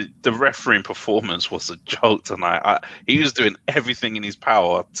getting... The refereeing performance was a joke tonight. He was doing everything in his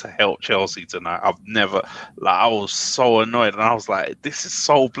power to help Chelsea tonight. I was so annoyed, and I was like, this is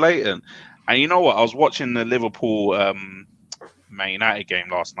so blatant. And you know what? I was watching the Liverpool Man United game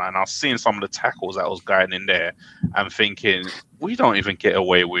last night, and I was seeing some of the tackles that was going in there and thinking, we don't even get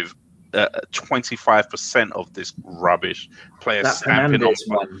away with 25% of this rubbish. Players stamping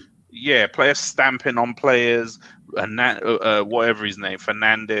on players, and that whatever his name,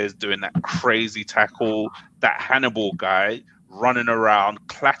 Fernandez, doing that crazy tackle. That Hannibal guy running around,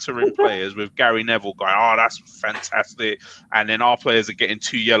 clattering players with Gary Neville going, "Oh, that's fantastic," and then our players are getting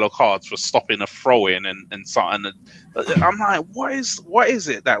 2 yellow cards for stopping a throw-in and something. I'm like, what is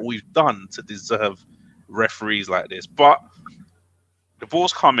it that we've done to deserve referees like this? But the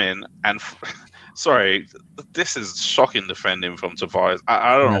balls come in, and sorry, this is shocking defending from Tavares.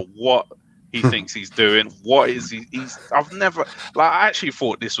 I don't know what he thinks he's doing. What is he? I've never I actually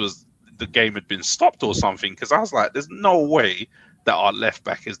thought the game had been stopped or something, because I was like, there's no way that our left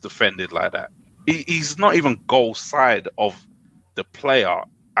back is defended like that. He's not even goal side of the player,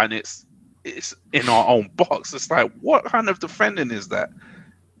 and it's in our own box. It's like, what kind of defending is that?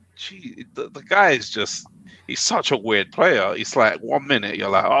 Gee, the guy is just, he's such a weird player. It's like 1 minute you're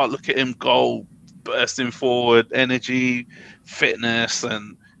like, oh, look at him go, bursting forward, energy, fitness,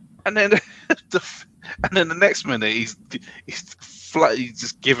 and then the next minute he's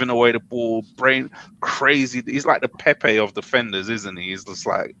just giving away the ball, brain crazy. He's like the Pepe of defenders, isn't he? He's just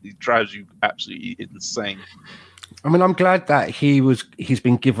like, he drives you absolutely insane. I mean, I'm glad that he's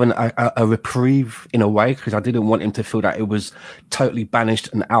been given a reprieve in a way, because I didn't want him to feel that it was totally banished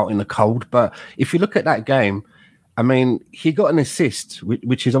and out in the cold. But if you look at that game, I mean, he got an assist,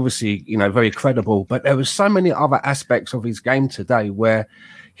 which is obviously, very credible. But there was so many other aspects of his game today where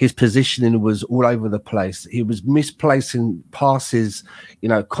his positioning was all over the place. He was misplacing passes,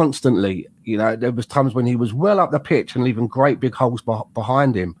 constantly. There was times when he was well up the pitch and leaving great big holes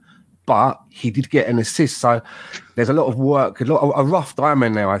behind him. But he did get an assist. So there's a lot of work, a rough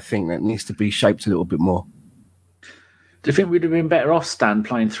diamond there, I think, that needs to be shaped a little bit more. Do you think we'd have been better off, Stan,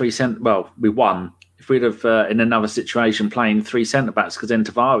 playing 3 centre? Well, we won. If we'd have, in another situation, playing 3 centre-backs, because then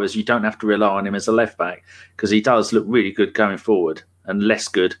Tavares, you don't have to rely on him as a left-back, because he does look really good going forward and less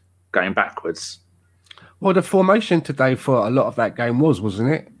good going backwards. Well, the formation today for a lot of that game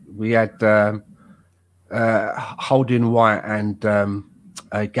wasn't it? We had Holding White and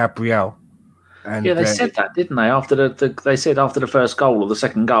Gabriel. And, they said that, didn't they? After they said after the first goal or the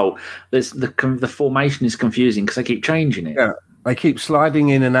second goal, the formation is confusing because they keep changing it. Yeah, they keep sliding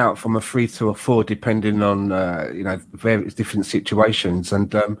in and out from a 3 to a 4, depending on various different situations,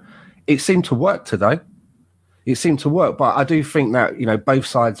 and it seemed to work today. It seemed to work, but I do think that both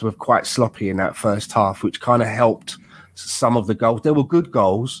sides were quite sloppy in that first half, which kind of helped some of the goals. There were good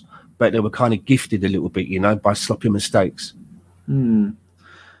goals, but they were kind of gifted a little bit, by sloppy mistakes. Right,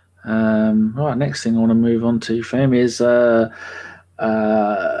 next thing I want to move on to, Fem, is 44th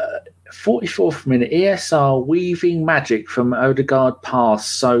minute, ESR weaving magic from Odegaard pass,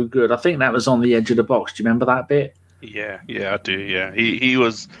 so good. I think that was on the edge of the box. Do you remember that bit? Yeah, I do. Yeah, he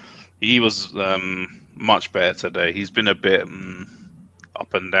was much better today. He's been a bit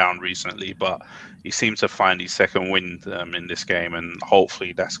up and down recently, but he seemed to find his second wind in this game, and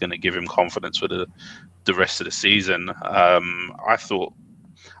hopefully that's going to give him confidence for the rest of the season.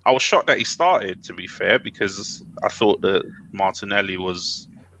 I was shocked that he started, to be fair, because I thought that Martinelli was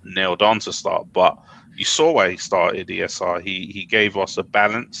nailed on to start. But you saw why he started, ESR. He gave us a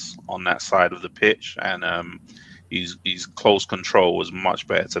balance on that side of the pitch, and his close control was much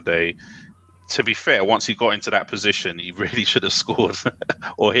better today. To be fair, once he got into that position, he really should have scored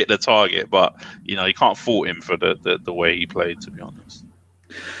or hit the target. But, you can't fault him for the way he played, to be honest.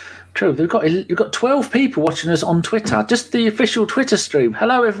 True. We've got 12 people watching us on Twitter, just the official Twitter stream.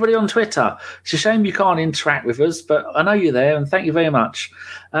 Hello, everybody on Twitter. It's a shame you can't interact with us, but I know you're there, and thank you very much.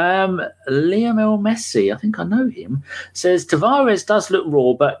 Liam L. Messi, I think I know him, says Tavares does look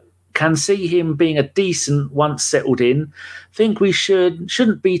raw, but can see him being a decent once settled in. Think we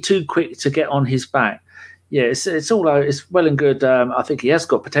shouldn't be too quick to get on his back. Yeah, it's well and good. I think he has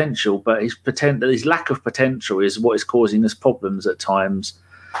got potential, but his lack of potential is what is causing us problems at times.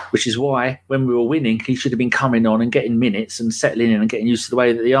 Which is why, when we were winning, he should have been coming on and getting minutes and settling in and getting used to the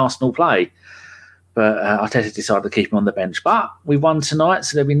way that the Arsenal play. But Arteta decided to keep him on the bench. But we won tonight,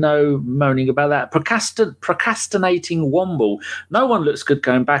 so there'll be no moaning about that. Procrastinating Womble. No one looks good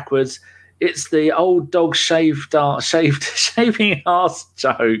going backwards. It's the old dog shaving arse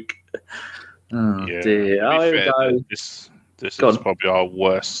joke. Oh, yeah, dear. Oh, here we go. This is probably our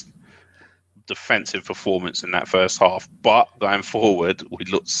worst defensive performance in that first half, but going forward we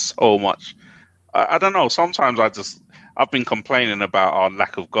looked so much. I don't know, sometimes I've been complaining about our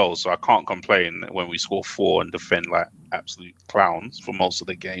lack of goals, so I can't complain when we score 4 and defend like absolute clowns for most of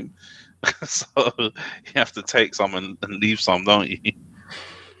the game. So you have to take some and leave some, don't you?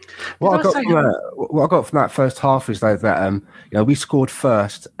 What I got from that first half is though that we scored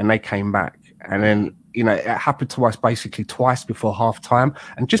first and they came back, and then it happened to us basically twice before half time,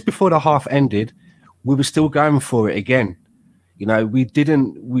 and just before the half ended we were still going for it again. You know, we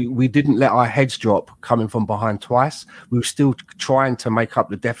didn't let our heads drop coming from behind twice. We were still trying to make up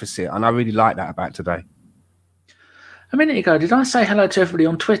the deficit, and I really like that about today. A minute ago, did I say hello to everybody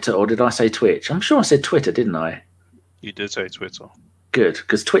on Twitter or did I say Twitch? I'm sure I said Twitter, didn't I? You did say Twitter. Good,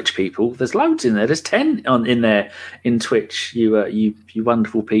 because Twitch people, there's loads in there. There's 10 in there in Twitch. You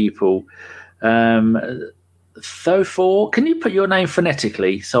wonderful people. Thofor, can you put your name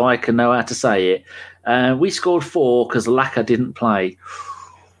phonetically so I can know how to say it? We scored 4 because Laka didn't play.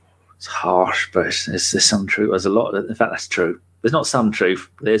 It's harsh, but there's some truth. There's a lot. In fact, that's true. There's not some truth.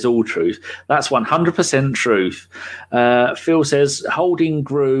 There's all truth. That's 100% truth. Phil says Holding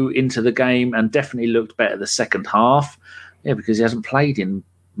grew into the game and definitely looked better the second half. Yeah, because he hasn't played in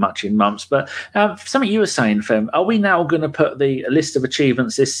much in months. But something you were saying, Fem, are we now going to put the list of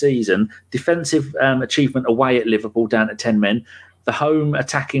achievements this season, defensive achievement away at Liverpool down to 10 men, the home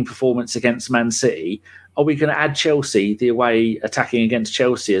attacking performance against Man City, are we going to add Chelsea, the away attacking against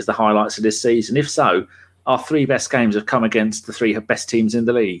Chelsea, as the highlights of this season? If so, our 3 best games have come against the 3 best teams in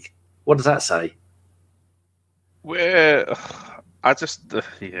the league. What does that say? It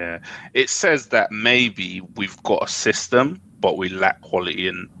says that maybe we've got a system, but we lack quality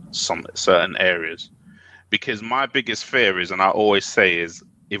in some certain areas. Because my biggest fear is, and I always say, is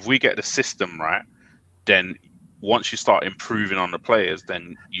if we get the system right, then once you start improving on the players,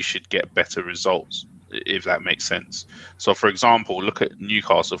 then you should get better results, if that makes sense. So, for example, look at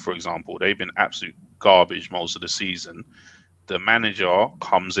Newcastle, for example. They've been absolute garbage most of the season. The manager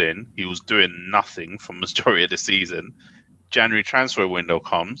comes in, he was doing nothing for majority of the season. January transfer window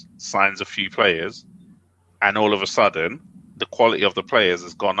comes, signs a few players, and all of a sudden, the quality of the players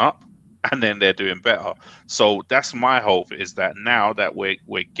has gone up, and then they're doing better. So that's my hope, is that now that we're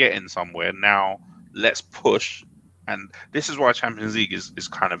getting somewhere, now let's push. And this is why Champions League is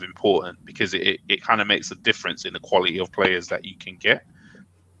kind of important, because it kind of makes a difference in the quality of players that you can get.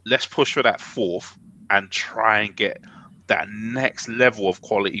 Let's push for that 4th and try and get that next level of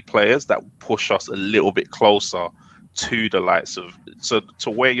quality players that push us a little bit closer to the likes of, so to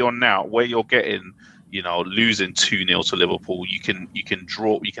where you're now, where you're getting, you know, losing 2-0 to Liverpool, you can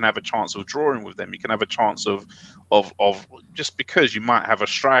draw, you can have a chance of drawing with them, you can have a chance of just because you might have a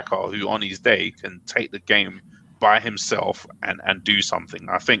striker who on his day can take the game by himself and do something.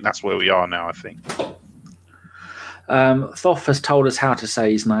 I think that's where we are now, I think. Thoth has told us how to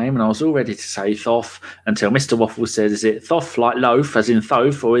say his name, and I was all ready to say Thoth until Mr. Waffle said, is it Thoth like loaf as in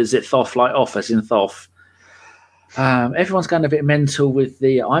Thoth, or is it Thoth like off as in Thoth? Everyone's going a bit mental with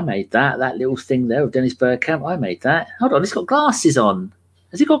the I made that little thing there of Dennis Bergkamp. I made that. Hold on, he's got glasses on.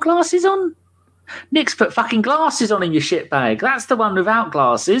 Has he got glasses on? Nick's put fucking glasses on in your shit bag. That's the one without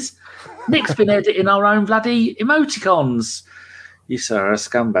glasses. Nick's been editing our own bloody emoticons. You sir are a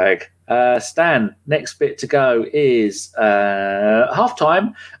scumbag. Stan, next bit to go is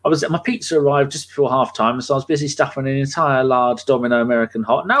halftime. My pizza arrived just before halftime, so I was busy stuffing an entire large Domino American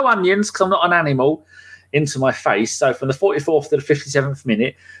hot, no onions because I'm not an animal, into my face. So from the 44th to the 57th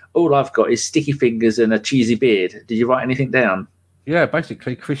minute, all I've got is sticky fingers and a cheesy beard. Did you write anything down? Yeah,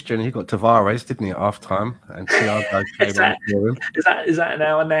 basically, Christian, he got Tavares, didn't he, at half time? And Thiago came on for him. Is that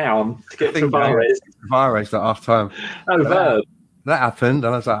now a noun to get Tavares? Tavares at half time. Oh, verb. That happened,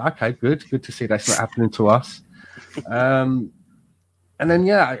 and I was like, okay, good to see that's not happening to us. And then,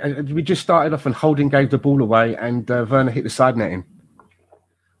 we just started off and Holding gave the ball away, and Werner hit the side netting.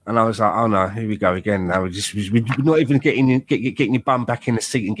 And I was like, oh no, here we go again. Now we're not even getting your bum back in the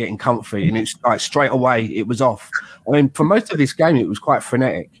seat and getting comfy. And it's like straight away, it was off. I mean, for most of this game, it was quite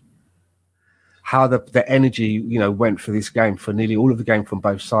frenetic. How the energy, went for this game, for nearly all of the game from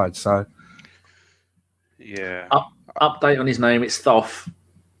both sides. So, yeah. Update on his name, it's Thoth.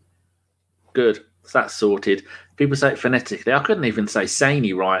 Good. That's sorted. People say it phonetically. I couldn't even say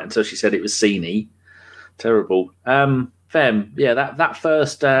Saney right until she said it was Seany. Terrible. Fem, yeah, that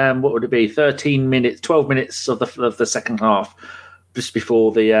first, what would it be? 13 minutes, 12 minutes of the second half, just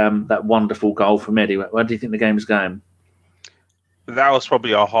before the that wonderful goal from Eddie. Where do you think the game was going? That was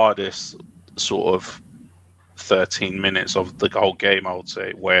probably our hardest sort of 13 minutes of the whole game, I would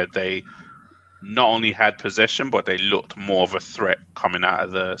say, where they not only had possession, but they looked more of a threat coming out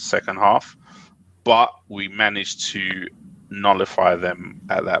of the second half. But we managed to nullify them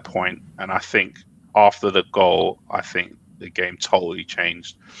at that point. And I think after the goal, I think the game totally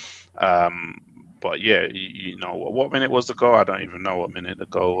changed. But yeah, what minute was the goal? I don't even know what minute the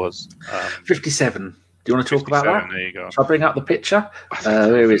goal was. 57. Do you want to talk about that? There you go. Shall I bring up the picture?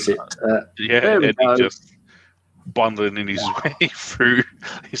 Where is it? Eddie just bundling in his way through.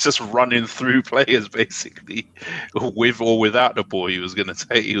 He's just running through players basically, with or without the ball. He was going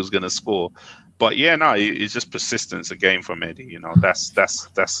to score. But yeah, no, it's just persistence again from Eddie. You know, that's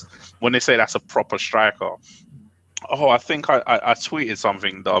when they say that's a proper striker. Oh, I think I tweeted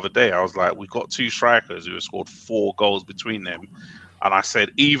something the other day. I was like, we got 2 strikers who have scored 4 goals between them, and I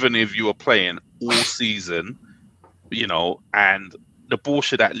said, even if you were playing all season, you know, and the ball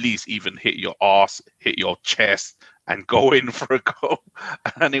should at least even hit your arse, hit your chest, and go in for a goal.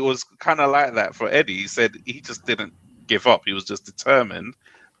 And it was kind of like that for Eddie. He said he just didn't give up. He was just determined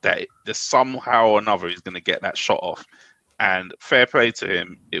that somehow or another he's going to get that shot off. And fair play to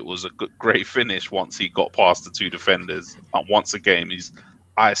him. It was a great finish once he got past the 2 defenders. And once again, he's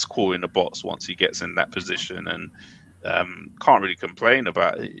ice cool in the box once he gets in that position, and can't really complain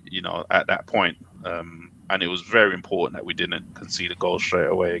about it, you know, at that point. And it was very important that we didn't concede a goal straight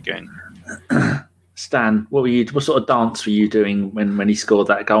away again. Stan, what sort of dance were you doing when he scored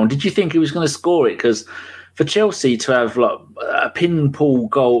that goal? And did you think he was going to score it? Because for Chelsea to have like a pinball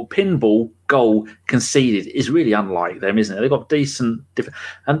goal conceded is really unlike them, isn't it? They've got decent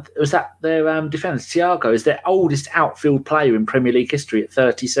and was that their defender Thiago is their oldest outfield player in Premier League history at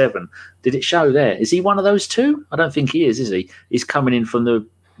 37. Did it show there? Is he one of those 2? I don't think he is he? He's coming in from the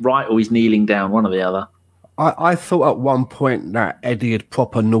right or he's kneeling down, one or the other. I thought at one point that Eddie had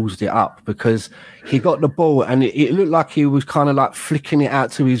proper nosed it up, because he got the ball and it looked like he was kind of like flicking it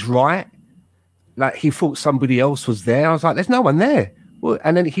out to his right. Like he thought somebody else was there. I was like, there's no one there. Well,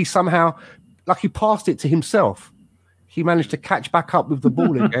 and then he somehow, like he passed it to himself. He managed to catch back up with the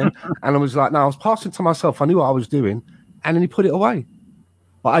ball again. And I was like, no, I was passing to myself. I knew what I was doing. And then he put it away.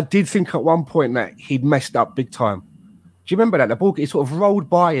 But I did think at one point that he'd messed up big time. Do you remember that? The ball, it sort of rolled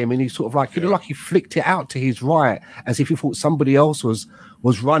by him and he sort of like, it looked like he flicked it out to his right as if he thought somebody else was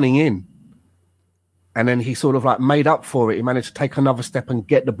running in. And then he sort of like made up for it. He managed to take another step and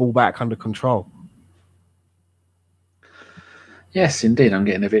get the ball back under control. Yes, indeed. I'm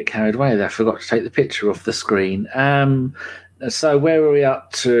getting a bit carried away there. I forgot to take the picture off the screen. So where were we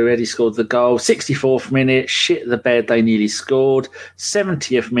up to? Eddie scored the goal. 64th minute, shit the bed, they nearly scored.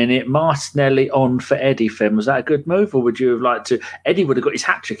 70th minute, Martinelli on for Eddie. Fem, was that a good move, or would you have liked to? Eddie would have got his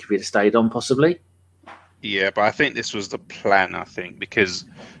hat-trick if he'd have stayed on, possibly. Yeah, but I think this was the plan, because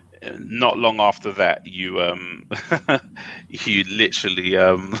not long after that, you you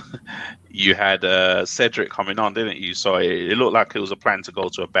literally you had Cedric coming on, didn't you? So it looked like it was a plan to go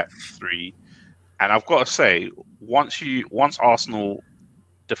to a back 3. And I've got to say, once Arsenal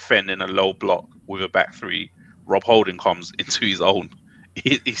defend in a low block with a back 3, Rob Holding comes into his own.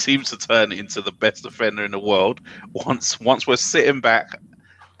 He seems to turn into the best defender in the world. Once we're sitting back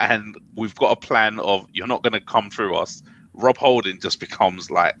and we've got a plan of you're not going to come through us, Rob Holding just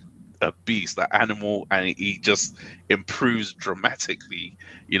becomes like a beast, that animal, and he just improves dramatically.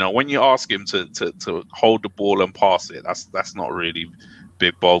 You know, when you ask him to hold the ball and pass it, that's not really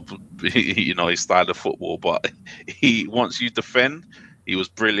Big Bob, you know, his style of football. But once you defend, he was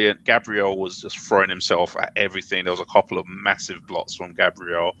brilliant. Gabriel was just throwing himself at everything. There was a couple of massive blocks from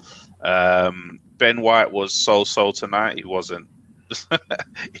Gabriel. Ben White was so tonight. He wasn't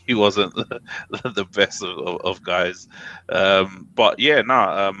he wasn't the best of guys. But yeah,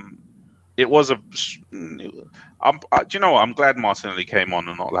 no. It was do you know what? I'm glad Martinelli came on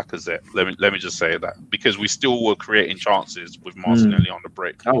and not Lacazette. Let me just say that, because we still were creating chances with Martinelli on the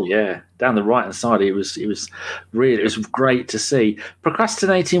break. Oh yeah, down the right hand side, it was great to see.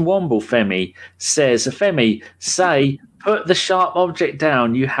 Procrastinating Womble Femi says, Femi, say, put the sharp object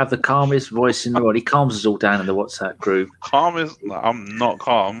down. You have the calmest voice in the world. He calms us all down in the WhatsApp group. Calmest? I'm not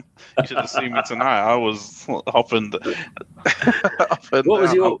calm. You should have seen me tonight. I was up and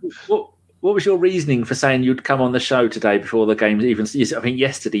What was your reasoning for saying you'd come on the show today before the game? Even I think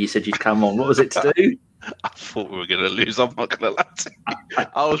yesterday you said you'd come on. What was it to do? I thought we were going to lose. I'm not going to lie to you.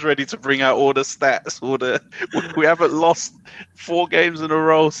 I was ready to bring out all the stats. We haven't lost 4 games in a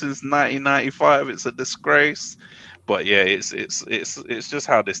row since 1995. It's a disgrace. But yeah, it's just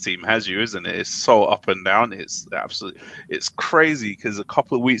how this team has you, isn't it? It's so up and down. It's crazy, because a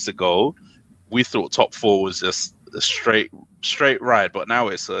couple of weeks ago we thought top 4 was just a straight ride, but now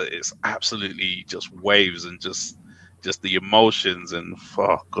it's absolutely just waves and just the emotions, and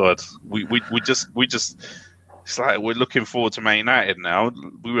oh god, we just it's like we're looking forward to Man United now.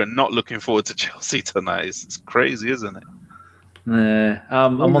 We were not looking forward to Chelsea tonight. It's crazy, isn't it?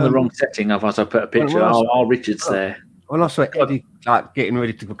 I'm on the wrong setting. Otherwise, I put a picture. Richard's there. When I saw Eddie like getting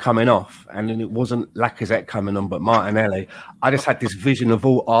ready to go coming off, and then it wasn't Lacazette coming on, but Martinelli, I just had this vision of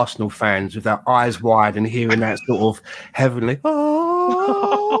all Arsenal fans with their eyes wide and hearing that sort of heavenly, because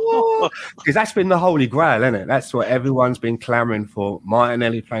that's been the holy grail, isn't it? That's what everyone's been clamoring for.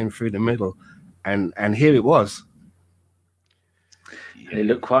 Martinelli playing through the middle, and here it was. It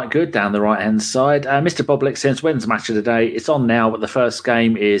looked quite good down the right-hand side. Mr. Boblick says, when's the match of the day? It's on now, but the first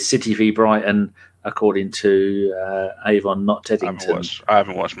game is City v Brighton, according to Avon, not Teddington. I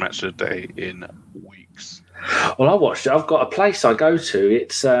haven't watched match of the day in weeks. Well, I watched it. I've got a place I go to.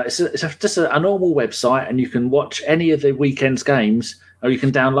 It's just a normal website, and you can watch any of the weekend's games, or you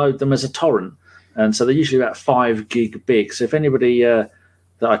can download them as a torrent. And so they're usually about 5 gig big. So if anybody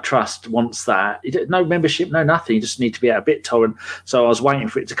that I trust wants that, no membership, no nothing. You just need to be at a BitTorrent. So I was waiting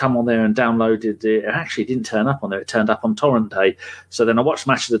for it to come on there and downloaded it. It actually didn't turn up on there. It turned up on torrent day. So then I watched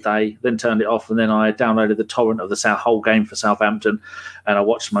Match of the Day, then turned it off, and then I downloaded the torrent of the whole game for Southampton, and I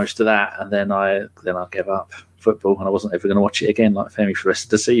watched most of that. And then I gave up football, and I wasn't ever going to watch it again, like Femi, for the rest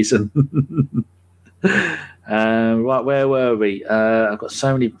of the season. Right, where were we? I've got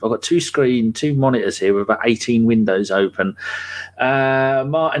two monitors here with about 18 windows open.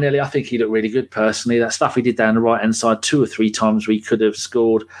 Martinelli, I think he looked really good personally. That stuff he did down the right hand side 2 or 3 times we could have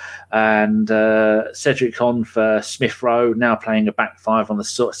scored. And Cedric on for Smith Rowe, now playing a back 5 on the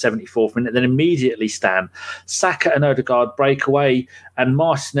 74th minute. Then immediately Saka and Odegaard break away, and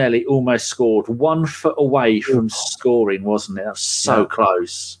Martinelli almost scored 1 foot away from scoring, wasn't it? That was so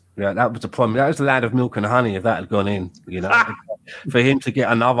close. Yeah, that was the problem. That was the lad of milk and honey if that had gone in, for him to get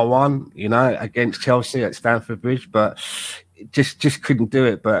another one, against Chelsea at Stamford Bridge, but just couldn't do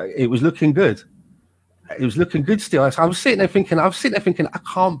it. But it was looking good. It was looking good still. I was sitting there thinking, I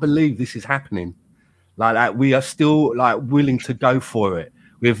can't believe this is happening. Like that, we are still willing to go for it.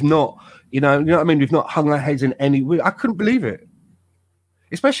 We've not, you know what I mean? We've not hung our heads in any way. I couldn't believe it.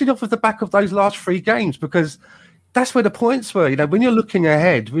 Especially off of the back of those last 3 games, because that's where the points were. When you're looking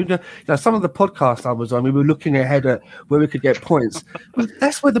ahead, some of the podcasts I was on, we were looking ahead at where we could get points. Well,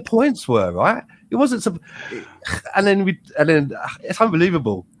 that's where the points were, right? It wasn't some, and then it's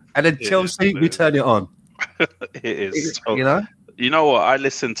unbelievable. And then Chelsea, we turn it on. It is. You know what? I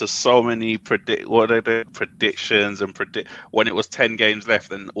listened to so many predictions and when it was 10 games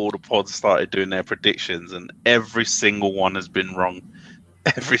left, and all the pods started doing their predictions, and every single one has been wrong.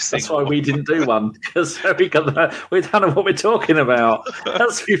 That's why we didn't do one, because we don't know what we're talking about.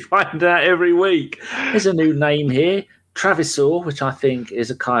 That's we find out every week. There's a new name here, Travisaur, which I think is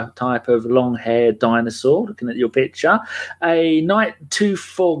a type of long-haired dinosaur. Looking at your picture, a night to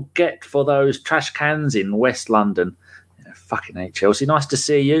forget for those trash cans in West London. Fucking hate Chelsea. Nice to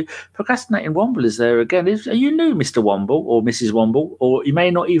see you. Procrastinating Womble is there again. Are you new, Mr. Womble or Mrs. Womble, or you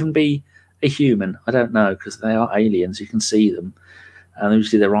may not even be a human? I don't know, because they are aliens. You can see them. And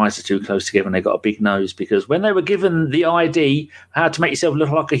usually their eyes are too close together and they've got a big nose, because when they were given the ID, how to make yourself look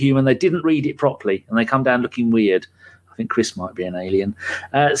like a human, they didn't read it properly and they come down looking weird. I think Chris might be an alien.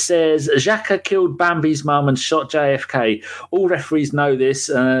 It says, Xhaka killed Bambi's mum and shot JFK. All referees know this,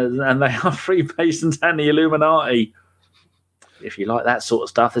 and they are Freemasons and the Illuminati. If you like that sort of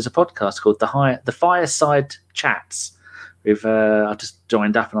stuff, there's a podcast called The Fireside Chats. I just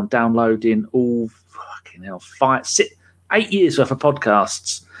joined up and I'm downloading all 8 years worth of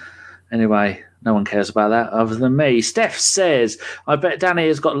podcasts. Anyway, no one cares about that other than me. Steph says, I bet Danny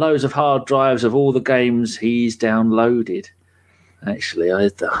has got loads of hard drives of all the games he's downloaded. Actually, I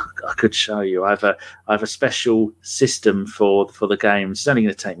could show you. I have a special system for the games. It's only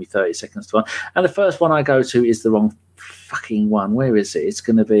going to take me 30 seconds to run. And the first one I go to is the wrong fucking one. Where is it? It's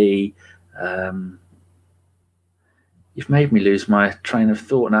going to be... you've made me lose my train of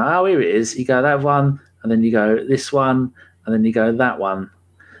thought now. Oh, here it is. You go that one, and then you go this one, and then you go that one.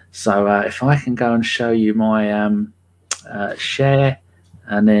 So if I can go and show you my share,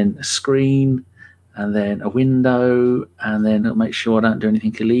 and then a screen, and then a window, and then it'll make sure I don't do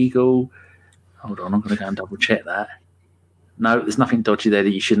anything illegal. Hold on, I'm going to go and double check that. No, there's nothing dodgy there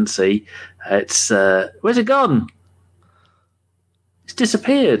that you shouldn't see. It's where's it gone? It's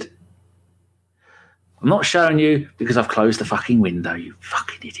disappeared. I'm not showing you because I've closed the fucking window, you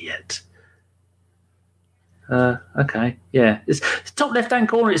fucking idiot. Okay, yeah. It's top left-hand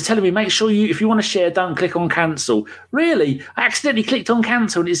corner. It's telling me, make sure if you want to share, don't click on cancel. Really? I accidentally clicked on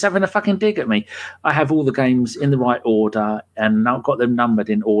cancel and it's having a fucking dig at me. I have all the games in the right order and I've got them numbered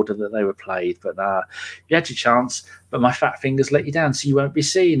in order that they were played. But you had your chance, but my fat fingers let you down, so you won't be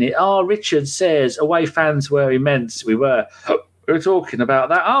seeing it. Oh, Richard says, away fans were immense. We were talking about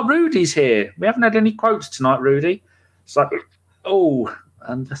that. Oh, Rudy's here. We haven't had any quotes tonight, Rudy. It's like,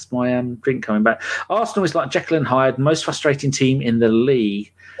 and that's my drink coming back. Arsenal is like Jekyll and Hyde, most frustrating team in the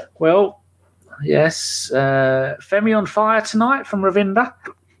league. Well, yes. Femi on fire tonight from Ravinda.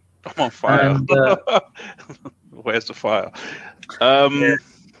 I'm on fire. And, where's the fire? Yeah.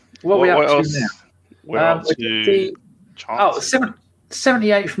 What are we up to now? We're up to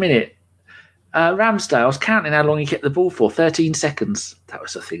 78th minute. Ramsdale, I was counting how long he kept the ball for. 13 seconds. That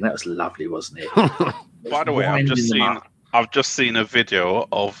was the thing. That was lovely, wasn't it? By the way, I've just seen a video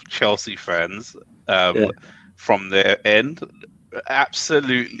of Chelsea fans from their end,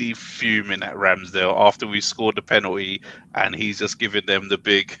 absolutely fuming at Ramsdale after we scored the penalty, and he's just giving them the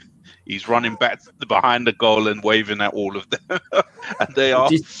big. He's running back behind the goal and waving at all of them, and they are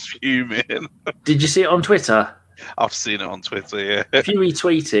fuming. Did you see it on Twitter? I've seen it on Twitter. Yeah. If you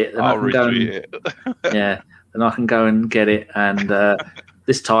retweet it, then I'll retweet it. Yeah, then I can go and get it. And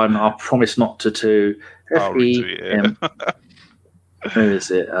this time, I promise not to. I'll retweet it. Where is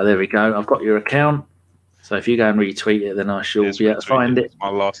it? Oh, there we go. I've got your account. So if you go and retweet it, then I shall be able to find it. It's my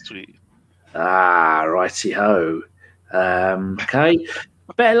last tweet. Righty ho. Okay.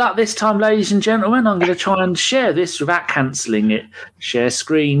 Better luck this time, ladies and gentlemen. I'm going to try and share this without cancelling it. Share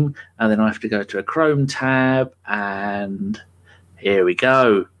screen, and then I have to go to a Chrome tab, and here we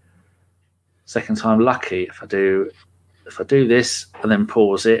go. Second time lucky. If I do this and then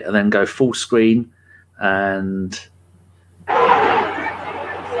pause it and then go full screen, and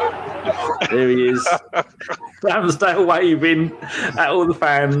there he is. Ramsdale waving at all the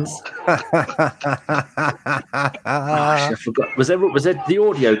fans. I forgot. Was there the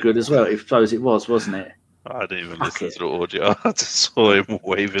audio good as well? I suppose it was, wasn't it? I didn't even listen to the audio. I just saw him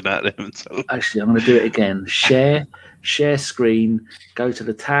waving at him. Actually, I'm going to do it again. Share screen. Go to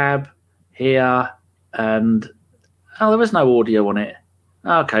the tab here, and there was no audio on it.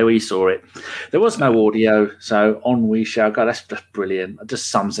 Okay, we saw it. There was no audio, so on we shall go. That's just brilliant. It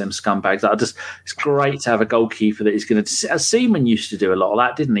just sums them scumbags. It's great to have a goalkeeper that is going to. Seaman used to do a lot of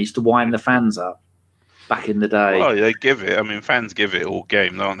that, didn't he? He used to wind the fans up back in the day. Oh, they give it. I mean, fans give it all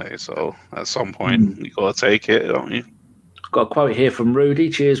game, don't they? So at some point, you got to take it, don't you? Got a quote here from Rudy.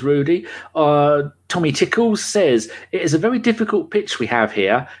 Cheers, Rudy. Tommy Tickles says, "It is a very difficult pitch we have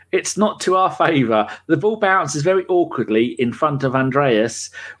here. It's not to our favour. The ball bounces very awkwardly in front of Andreas.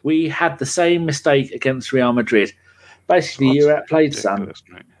 We had the same mistake against Real Madrid." Basically, you're outplayed, son.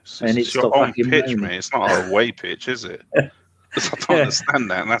 And it's your own pitch, mate. It's not a away pitch, is it? I don't understand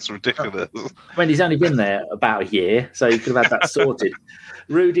that, and that's ridiculous. When he's only been there about a year, so you could have had that sorted.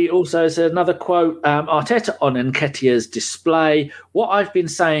 Rudy also said another quote, Arteta on Nketiah's display. What I've been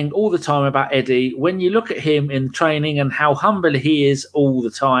saying all the time about Eddie, when you look at him in training and how humble he is all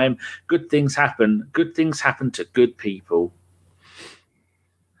the time, good things happen. Good things happen to good people.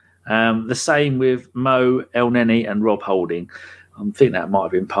 The same with Mo Elneny and Rob Holding. I think that might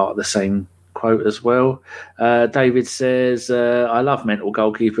have been part of the same quote as well. David says, I love mental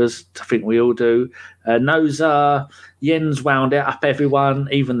goalkeepers. I think we all do. Noza, Jens wound it up everyone,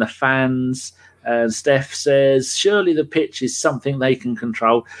 even the fans. Steph says, surely the pitch is something they can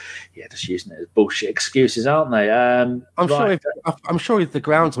control. Yeah, just using it as bullshit excuses, aren't they? I'm sure if the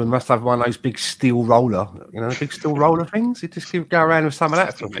groundsman must have one of those big steel roller, big steel roller things. You just go around with some of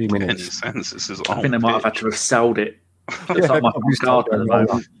that for a few minutes. Any sense. I think they might have had to have sold it. Looks like my garden at the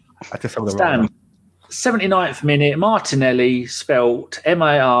moment. Stan, 79th minute, Martinelli, spelt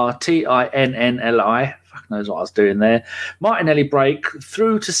Martinnli. Fuck knows what I was doing there. Martinelli break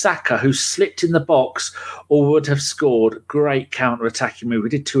through to Saka, who slipped in the box or would have scored. Great counter-attacking move. We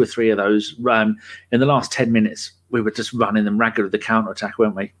did 2 or 3 of those in the last 10 minutes. We were just running them ragged with the counter-attack,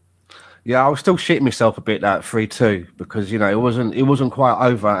 weren't we? Yeah, I was still shitting myself a bit that 3-2 because, it wasn't quite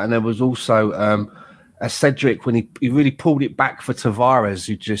over. And there was also... Cedric, when he really pulled it back for Tavares,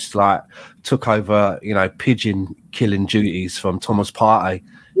 who just took over, pigeon killing duties from Thomas Partey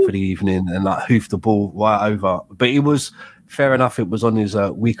for the evening and hoofed the ball right over. But it was fair enough. It was on his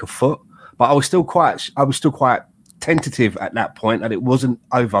weaker foot, but I was still quite tentative at that point that it wasn't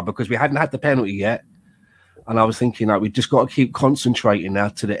over because we hadn't had the penalty yet. And I was thinking, we just got to keep concentrating now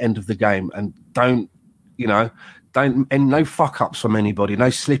to the end of the game and no fuck ups from anybody, no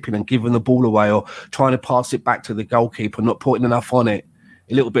slipping and giving the ball away or trying to pass it back to the goalkeeper, not putting enough on it.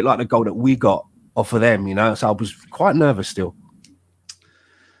 A little bit like the goal that we got off of them, So I was quite nervous still.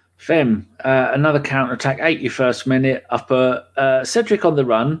 Fem, another counter attack, 81st minute. Cedric on the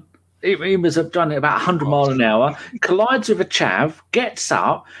run. He was running about 100 miles an hour, collides with a chav, gets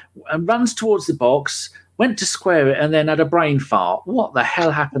up and runs towards the box, went to square it and then had a brain fart. What the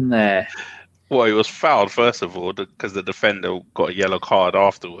hell happened there? Well, he was fouled, first of all, because the defender got a yellow card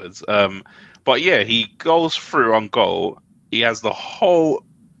afterwards. But yeah, he goes through on goal. He has the whole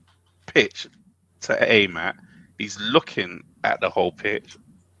pitch to aim at. He's looking at the whole pitch.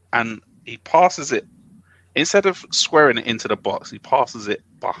 And he passes it. Instead of squaring it into the box, he passes it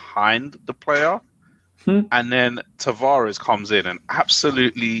behind the player. And then Tavares comes in and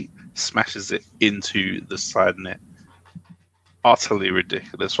absolutely smashes it into the side net. utterly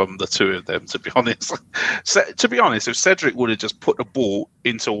ridiculous from the two of them, to be honest. To be honest, if Cedric would have just put the ball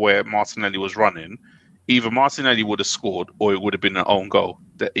into where Martinelli was running, either Martinelli would have scored or it would have been an own goal.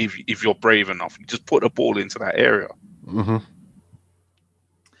 That if you're brave enough, you just put the ball into that area. Mm-hmm.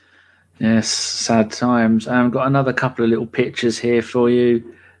 Yes, sad times. Got another couple of little pictures here for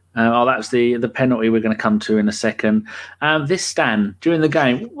you. That's the penalty we're going to come to in a second. This Stan, during the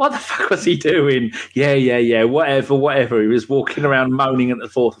game, what the fuck was he doing? Yeah, whatever. He was walking around moaning at the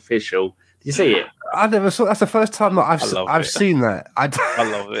fourth official. Did you see it? I never saw. That's the first time that I've seen that. I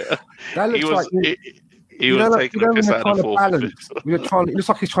love it. That looks like he was taking a piss out of the fourth official. It looks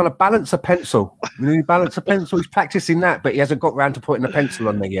like he's trying to balance a pencil. When he balance a pencil, he's practicing that, but he hasn't got round to putting a pencil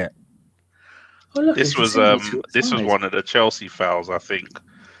on there yet. Oh, look, this was one of the Chelsea fouls, I think.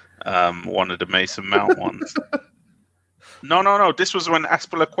 One of the Mason Mount ones. No. This was when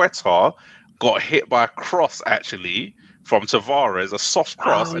Azpilicueta got hit by a cross, actually, from Tavares, a soft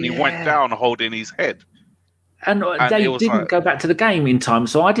cross, and he went down holding his head. And they didn't go back to the game in time,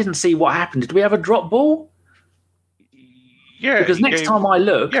 so I didn't see what happened. Did we have a drop ball? Yeah. Because next time I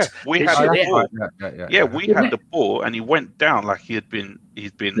looked, we had the ball. We had the ball, and he went down like he'd been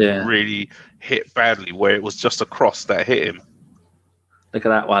really hit badly, where it was just a cross that hit him. Look at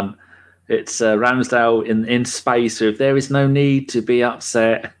that one. It's Ramsdale in space. So if there is no need to be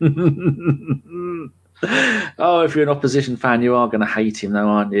upset. Oh, if you're an opposition fan, you are going to hate him, though,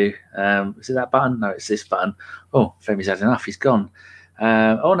 aren't you? Is it that button? No, it's this button. Oh, Femi's had enough. He's gone.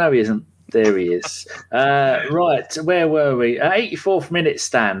 Oh, no, he isn't. There he is. Right, where were we? 84th minute,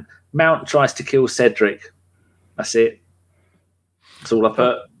 Stan. Mount tries to kill Cedric. That's it. That's all I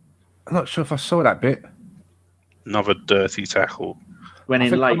put. I'm not sure if I saw that bit. Another dirty tackle. Went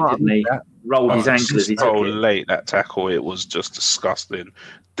in late, didn't he? Rolled his ankle as he took it. Late, that tackle. It was just disgusting.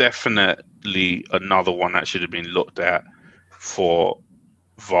 Definitely another one that should have been looked at for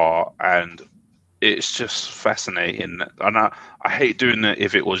VAR, and it's just fascinating. And I hate doing it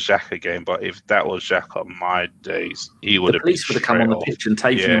if it was Xhaka again, but if that was Xhaka, my days, he would have. The police would have come on the pitch and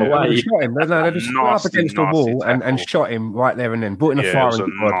taken him away. They shot him. They just put up against the wall and shot him right there and then. Brought in a fire. It was a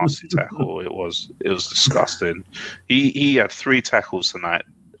nasty tackle. It was disgusting. He had 3 tackles tonight.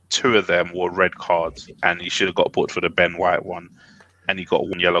 2 of them were red cards, and he should have got booked for the Ben White one, and he got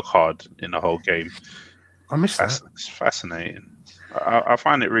 1 yellow card in the whole game. I missed that. It's fascinating. I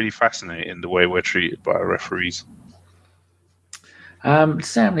find it really fascinating the way we're treated by referees. See how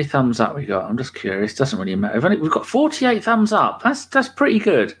many thumbs up we got. I'm just curious. Doesn't really matter. We've got 48 thumbs up. That's pretty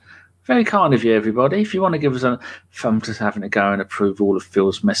good. Very kind of you, everybody. If you want to give us a thumb, just having to go and approve all of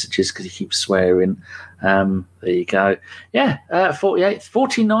Phil's messages because he keeps swearing. There you go. Yeah, 48,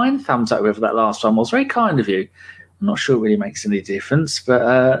 49 thumbs up, whoever that last one was. Very kind of you. I'm not sure it really makes any difference,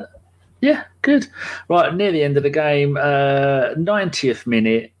 but yeah, good. Right, near the end of the game, 90th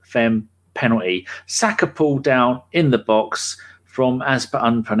minute, Fem penalty. Saka pulled down in the box from as per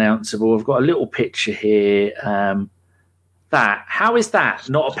unpronounceable. I've got a little picture here. How is that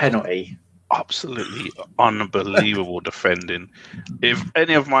not a penalty? Absolutely unbelievable defending. If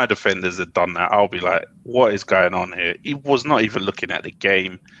any of my defenders had done that, I'll be like, what is going on here? He was not even looking at the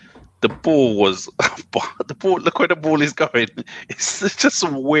game. The ball was look where the ball is going. It's just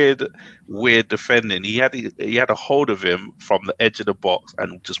some weird defending. He had a hold of him from the edge of the box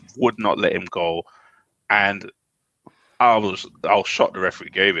and just would not let him go. And I was shocked the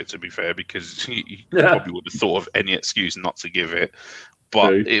referee gave it, to be fair, because he probably would have thought of any excuse not to give it.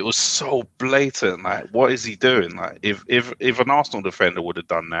 But it was so blatant. Like, what is he doing? Like, if an Arsenal defender would have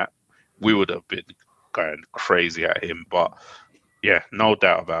done that, we would have been going crazy at him. But yeah, no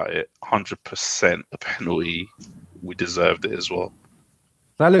doubt about it. 100% a penalty. We deserved it as well.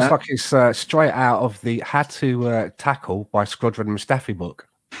 That looks like it's straight out of the How to Tackle by Squadron Mustafi book.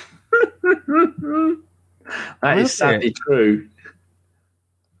 That is sadly true.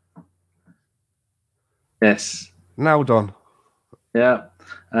 Yes. Nailed on. Yeah.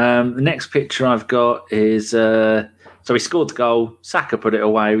 The next picture I've got is so he scored the goal. Saka put it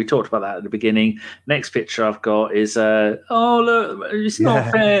away. We talked about that at the beginning. Next picture I've got is look, it's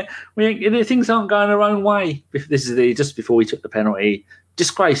not fair. Things aren't going our own way. This is just before we took the penalty.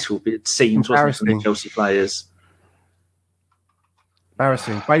 Disgraceful, it seems, wasn't it, from the Chelsea players?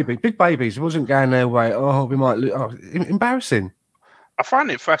 Embarrassing. Big babies. It wasn't going their way. Oh, we might lose. Oh, embarrassing. I find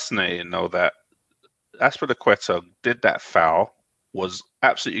it fascinating, though, that Azpilicueta did that foul, was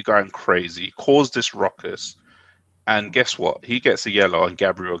absolutely going crazy, caused this ruckus, and guess what? He gets a yellow and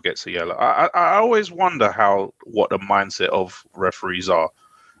Gabriel gets a yellow. I always wonder what the mindset of referees are.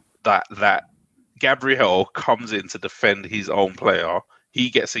 That Gabriel comes in to defend his own player, he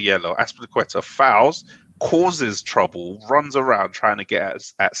gets a yellow. Azpilicueta fouls, causes trouble, runs around trying to get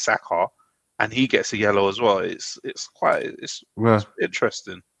at Saka, and he gets a yellow as well. It's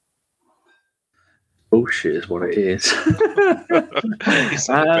interesting. Bullshit is what it is. He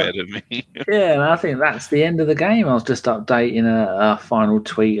said it better than me. Yeah, and I think that's the end of the game. I was just updating a final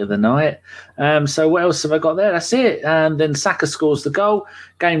tweet of the night. So what else have I got there? That's it. Then Saka scores the goal.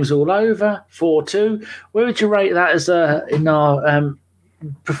 Game's all over. 4-2. Where would you rate that as in our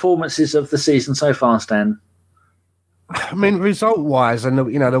performances of the season so far, Stan? I mean, result-wise, and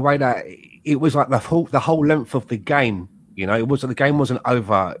the way that it was like the whole length of the game. The game wasn't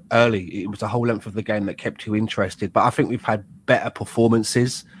over early. It was the whole length of the game that kept you interested. But I think we've had better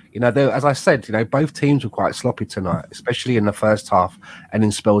performances. As I said, both teams were quite sloppy tonight, especially in the first half and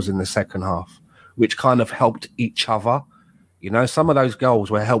in spells in the second half, which kind of helped each other. Some of those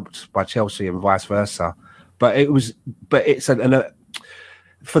goals were helped by Chelsea and vice versa. But it's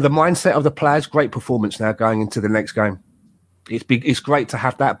for the mindset of the players, great performance now going into the next game. It's great to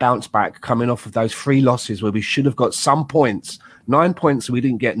have that bounce back coming off of those 3 losses where we should have got some points, 9 points, we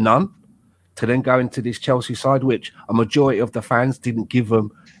didn't get none, to then go into this Chelsea side, which a majority of the fans didn't give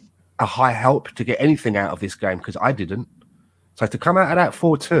them a high help to get anything out of this game, because I didn't. So to come out of that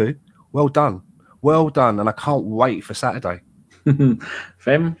 4-2, well done, and I can't wait for Saturday.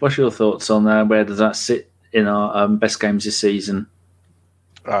 Fem, what's your thoughts on where does that sit in our best games this season?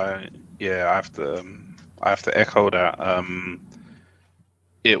 Yeah, I have to echo that.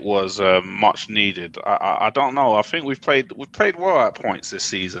 It was much needed. I don't know. I think we've played well at points this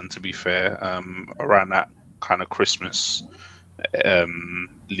season. To be fair, around that kind of Christmas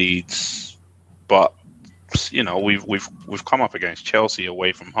leads, but we've come up against Chelsea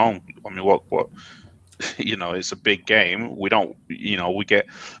away from home. I mean, what it's a big game. We don't, we get.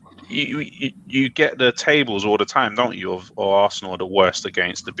 You get the tables all the time, don't you? Of Arsenal are the worst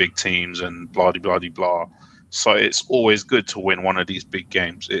against the big teams and blah blah blah blah. So it's always good to win one of these big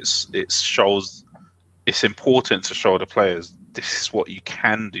games. It shows. It's important to show the players this is what you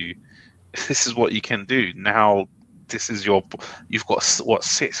can do. This is what you can do. Now this is you've got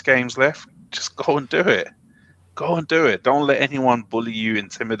 6 games left. Just go and do it. Go and do it. Don't let anyone bully you,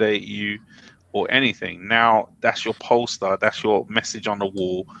 intimidate you, or anything. Now that's your poster. That's your message on the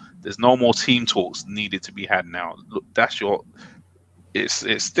wall. There's no more team talks needed to be had now. Look, that's your. It's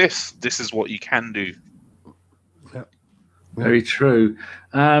this. This is what you can do. Yeah. Very true.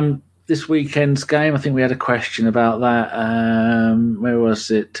 This weekend's game, I think we had a question about that. Where was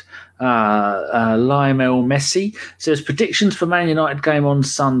it? Lionel Messi says predictions for Man United game on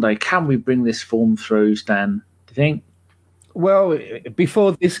Sunday. Can we bring this form through, Stan? Do you think? Well,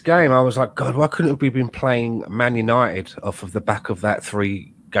 before this game, I was like, God, why couldn't we have been playing Man United off of the back of that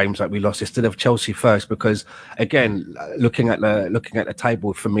 3 games that we lost instead of Chelsea first? Because again, looking at the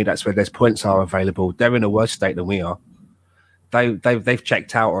table, for me, that's where there's points are available. They're in a worse state than we are. They've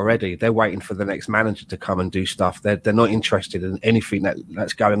checked out already. They're waiting for the next manager to come and do stuff. They're not interested in anything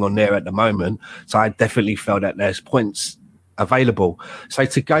that's going on there at the moment. So I definitely feel that there's points available. So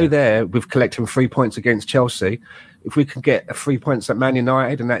to go there with collecting 3 points against Chelsea, if we can get 3 points at Man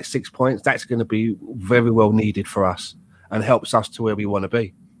United and that's 6 points, that's going to be very well needed for us and helps us to where we want to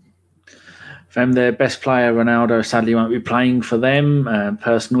be. From their best player, Ronaldo, sadly won't be playing for them.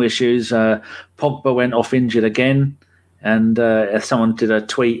 Personal issues. Pogba went off injured again. And someone did a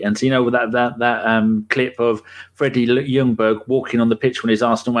tweet, and so that clip of Freddie Ljungberg walking on the pitch when his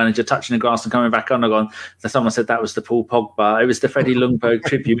Arsenal manager touching the grass and coming back on. So someone said that was the Paul Pogba. It was the Freddie Ljungberg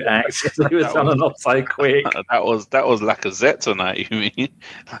tribute act. He was on and off so quick. That was Lacazette tonight. You mean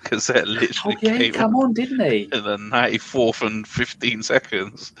Lacazette literally came on, didn't he? In the 94th and 15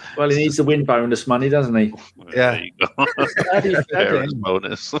 seconds. Well, he needs to win bonus money, doesn't he? Yeah. There you go.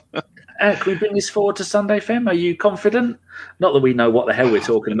 Bonus. Can we bring this forward to Sunday, Fem? Are you confident? Not that we know what the hell we're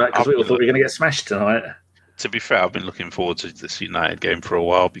talking about, because we all thought we were going to get smashed tonight. To be fair, I've been looking forward to this United game for a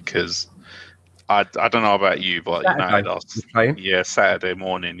while because I don't know about you, but Saturday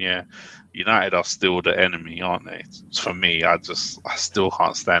morning, United are still the enemy, aren't they? For me, I still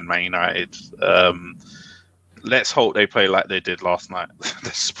can't stand Man United. Let's hope they play like they did last night.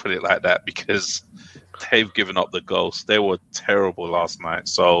 Let's put it like that, because they've given up the ghost. They were terrible last night,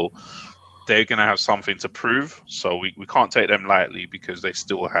 so they're going to have something to prove. So we can't take them lightly, because they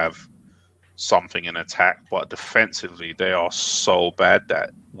still have something in attack, but defensively they are so bad that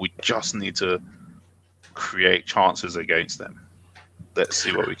we just need to create chances against them. Let's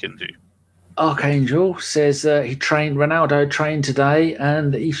see what we can do. Archangel says Ronaldo trained today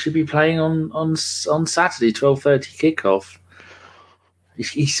and he should be playing on Saturday, 12:30 kickoff.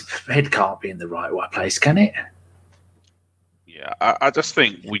 His head can't be in the right place, can it? Yeah, I just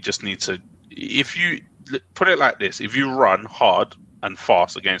think we just need to. If you put it like this: if you run hard and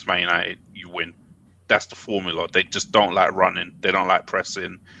fast against Man United, you win. That's the formula. They just don't like running. They don't like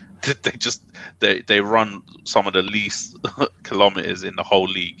pressing. They run some of the least kilometers in the whole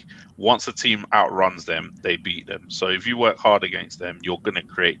league. Once a team outruns them, they beat them. So if you work hard against them, you're going to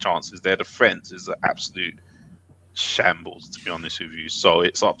create chances. Their defense is an absolute shambles, to be honest with you. So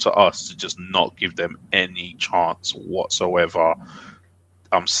it's up to us to just not give them any chance whatsoever.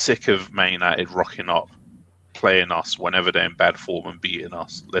 I'm sick of Man United rocking up, playing us whenever they're in bad form and beating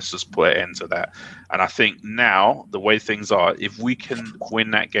us. Let's just put an end to that. And I think now, the way things are, if we can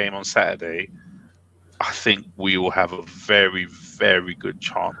win that game on Saturday, I think we will have a very, very good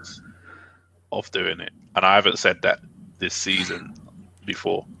chance of doing it. And I haven't said that this season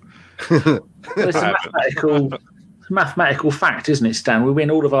before. It's a mathematical fact, isn't it, Stan? We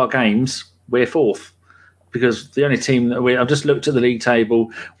win all of our games, we're fourth. Because the only team that I've just looked at the league table,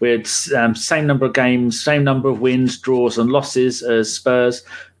 we had same number of games, same number of wins, draws, and losses as Spurs.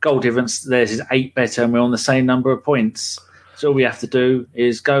 Goal difference theirs is 8 better, and we're on the same number of points. So all we have to do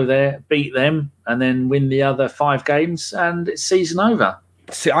is go there, beat them, and then win the other 5 games, and it's season over.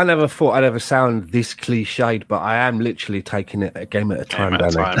 See, I never thought I'd ever sound this cliched, but I am literally taking it a game at a time. I never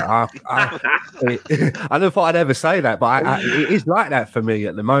thought I'd ever say that, but it is like that for me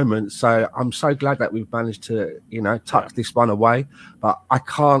at the moment. So I'm so glad that we've managed to, tuck this one away. But I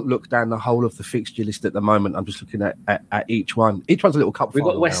can't look down the whole of the fixture list at the moment. I'm just looking at each one. Each one's a little cup. We've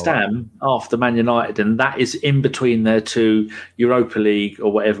got West Ham after Man United, and that is in between their 2 Europa League or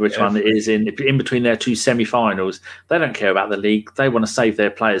whatever which one it is in between their 2 semi-finals. They don't care about the league. They want to save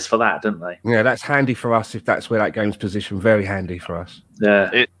their players for that, don't they? Yeah, that's handy for us if that's where that game's positioned. Very handy for us.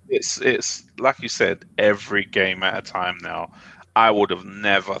 Yeah, it's like you said, every game at a time now. I would have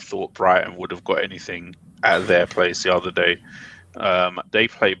never thought Brighton would have got anything at their place the other day. They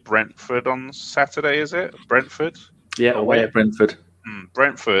play Brentford on Saturday, is it? Brentford? Yeah, away at Brentford.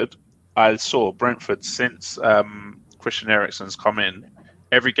 Brentford. I saw Brentford since Christian Eriksen's come in.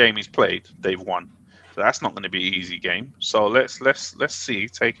 Every game he's played, they've won. So that's not going to be an easy game. So let's see,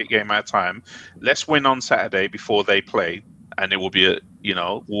 take it game at a time. Let's win on Saturday before they play, and it will be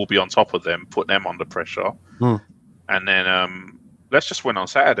we'll be on top of them, put them under pressure, and then let's just win on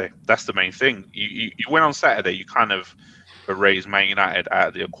Saturday. That's the main thing. You win on Saturday, you kind of erase Man United out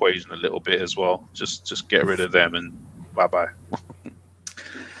of the equation a little bit as well. Just get rid of them and bye bye.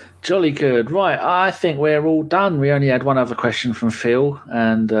 Jolly good. Right, I think we're all done. We only had one other question from Phil,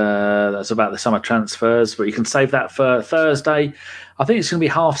 and that's about the summer transfers, but you can save that for Thursday. I think it's going to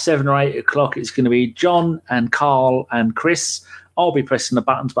be 7:30 or 8 o'clock. It's going to be John and Carl and Chris. I'll be pressing the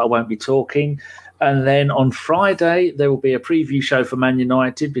buttons, but I won't be talking. And then on Friday, there will be a preview show for Man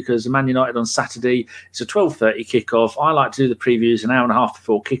United, because Man United on Saturday, it's a 12:30 kickoff. I like to do the previews an hour and a half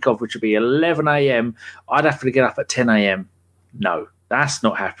before kickoff, which will be 11 a.m. I'd have to get up at 10 a.m. No. That's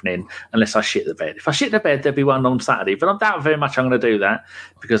not happening unless I shit the bed. If I shit the bed, there'll be one on Saturday. But I doubt very much I'm going to do that,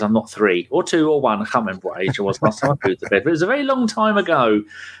 because I'm not 3 or 2 or 1. I can't remember what age I was last time I pooed the bed. But it was a very long time ago.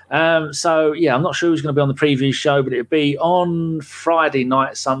 So, yeah, I'm not sure who's going to be on the preview show, but it'll be on Friday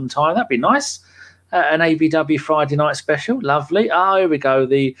night sometime. That'd be nice. An ABW Friday night special. Lovely. Here we go.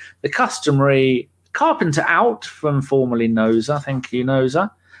 The customary Carpenter out from formerly Noza. Thank you,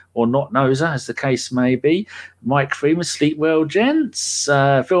 Noza. Or not Noza, as the case may be. Mike Freeman, sleep well, gents.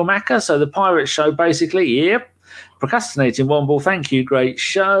 Phil Macker, so the Pirates show, basically. Yep. Procrastinating Womble, thank you. Great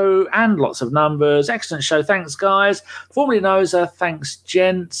show. And lots of numbers. Excellent show. Thanks, guys. Formerly Noza, thanks,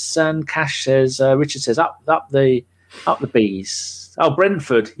 gents. And Cash says, Richard says, up the bees. Oh,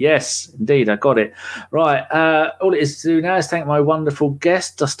 Brentford. Yes, indeed. I got it. Right. All it is to do now is thank my wonderful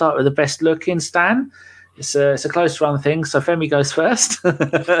guest. I'll start with the best looking, Stan. It's a close run thing, so Femi goes first.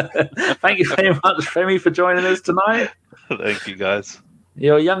 Thank you very much, Femi, for joining us tonight. Thank you, guys.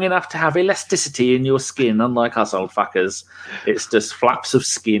 You're young enough to have elasticity in your skin, unlike us old fuckers. It's just flaps of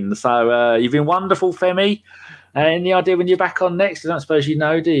skin. So you've been wonderful, Femi. Any idea when you're back on next? I don't suppose you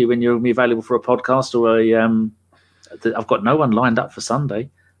know, do you, when you'll be available for a podcast or a... I've got no one lined up for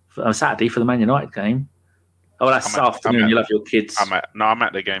Saturday for the Man United game. Oh, that's this afternoon. You'll have your kids. I'm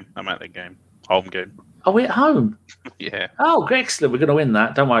at the game. Home game. Are we at home? Yeah. Oh, excellent. We're going to win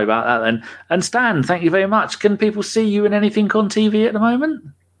that. Don't worry about that then. And Stan, thank you very much. Can people see you in anything on TV at the moment?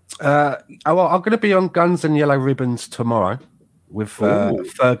 I'm going to be on Guns and Yellow Ribbons tomorrow with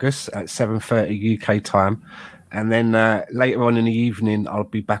Fergus at 7:30 UK time. And then later on in the evening, I'll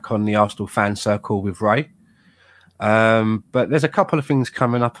be back on the Arsenal Fan Circle with Ray. But there's a couple of things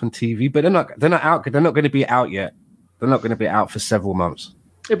coming up on TV, but they're not out. They're not going to be out yet. They're not going to be out for several months.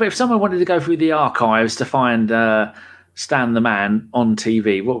 Yeah, but if someone wanted to go through the archives to find Stan the Man on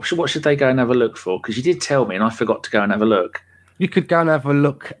TV, what should they go and have a look for? Because you did tell me and I forgot to go and have a look. You could go and have a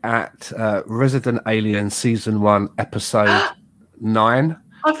look at Resident Alien Season 1, Episode 9.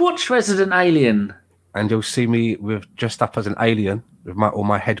 I've watched Resident Alien. And you'll see me dressed up as an alien, with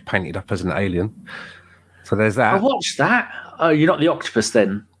my head painted up as an alien. So there's that. I watched that. Oh, you're not the octopus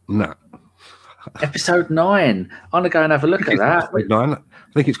then? No. Episode 9. I'm going to go and have a look at that. Episode 9. I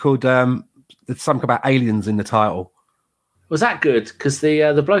think it's called, there's something about aliens in the title. Was that good? Because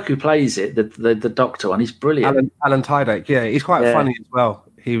the bloke who plays it, the doctor one, he's brilliant. Alan Tudyk, yeah, he's quite funny as well.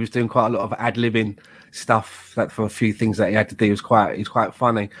 He was doing quite a lot of ad-libbing stuff that for a few things that he had to do. He's quite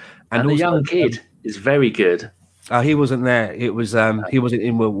funny. And the young kid is very good. He wasn't there. It was he wasn't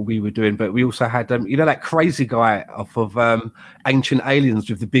in what we were doing, but we also had that crazy guy off of Ancient Aliens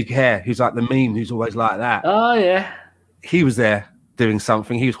with the big hair, who's like the meme, who's always like that. Oh yeah, he was there doing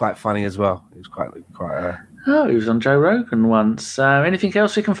something. He was quite funny as well. He was quite. Oh, he was on Joe Rogan once. Anything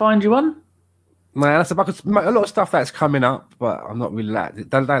else we can find you on? No, that's about a lot of stuff that's coming up, but I'm not really I'm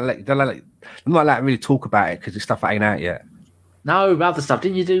not allowed to really talk about it because it's stuff that ain't out yet. No, other stuff.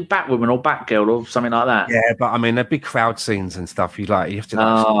 Didn't you do Batwoman or Batgirl or something like that? Yeah, but I mean, they're big crowd scenes and stuff. You have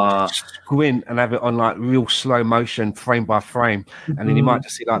to squint and have it on like real slow motion, frame by frame, and then you might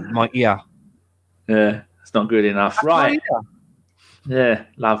just see like my ear. Yeah, it's not good enough, right? Yeah,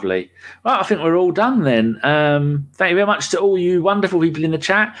 lovely. Well, I think we're all done then. Thank you very much to all you wonderful people in the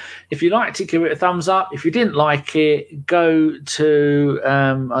chat. If you liked it, give it a thumbs up. If you didn't like it, go to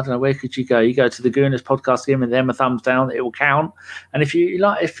I don't know, where could you go? You go to the Gooners podcast, give them a thumbs down. It will count. And if you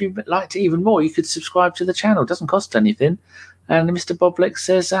liked it even more, you could subscribe to the channel. It doesn't cost anything. And Mr. Boblex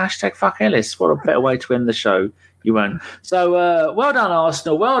says #fuck Ellis. What a better way to end the show. You won't. So well done,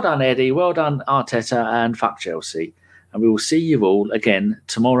 Arsenal. Well done, Eddie. Well done, Arteta. And fuck Chelsea. And we will see you all again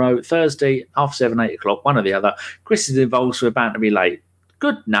tomorrow, Thursday, 7:30, 8 o'clock, one or the other. Chris is involved, so we're bound to be late.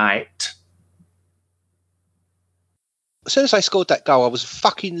 Good night. As soon as I scored that goal, I was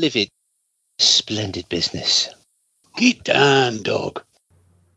fucking livid. Splendid business. Get down, dog.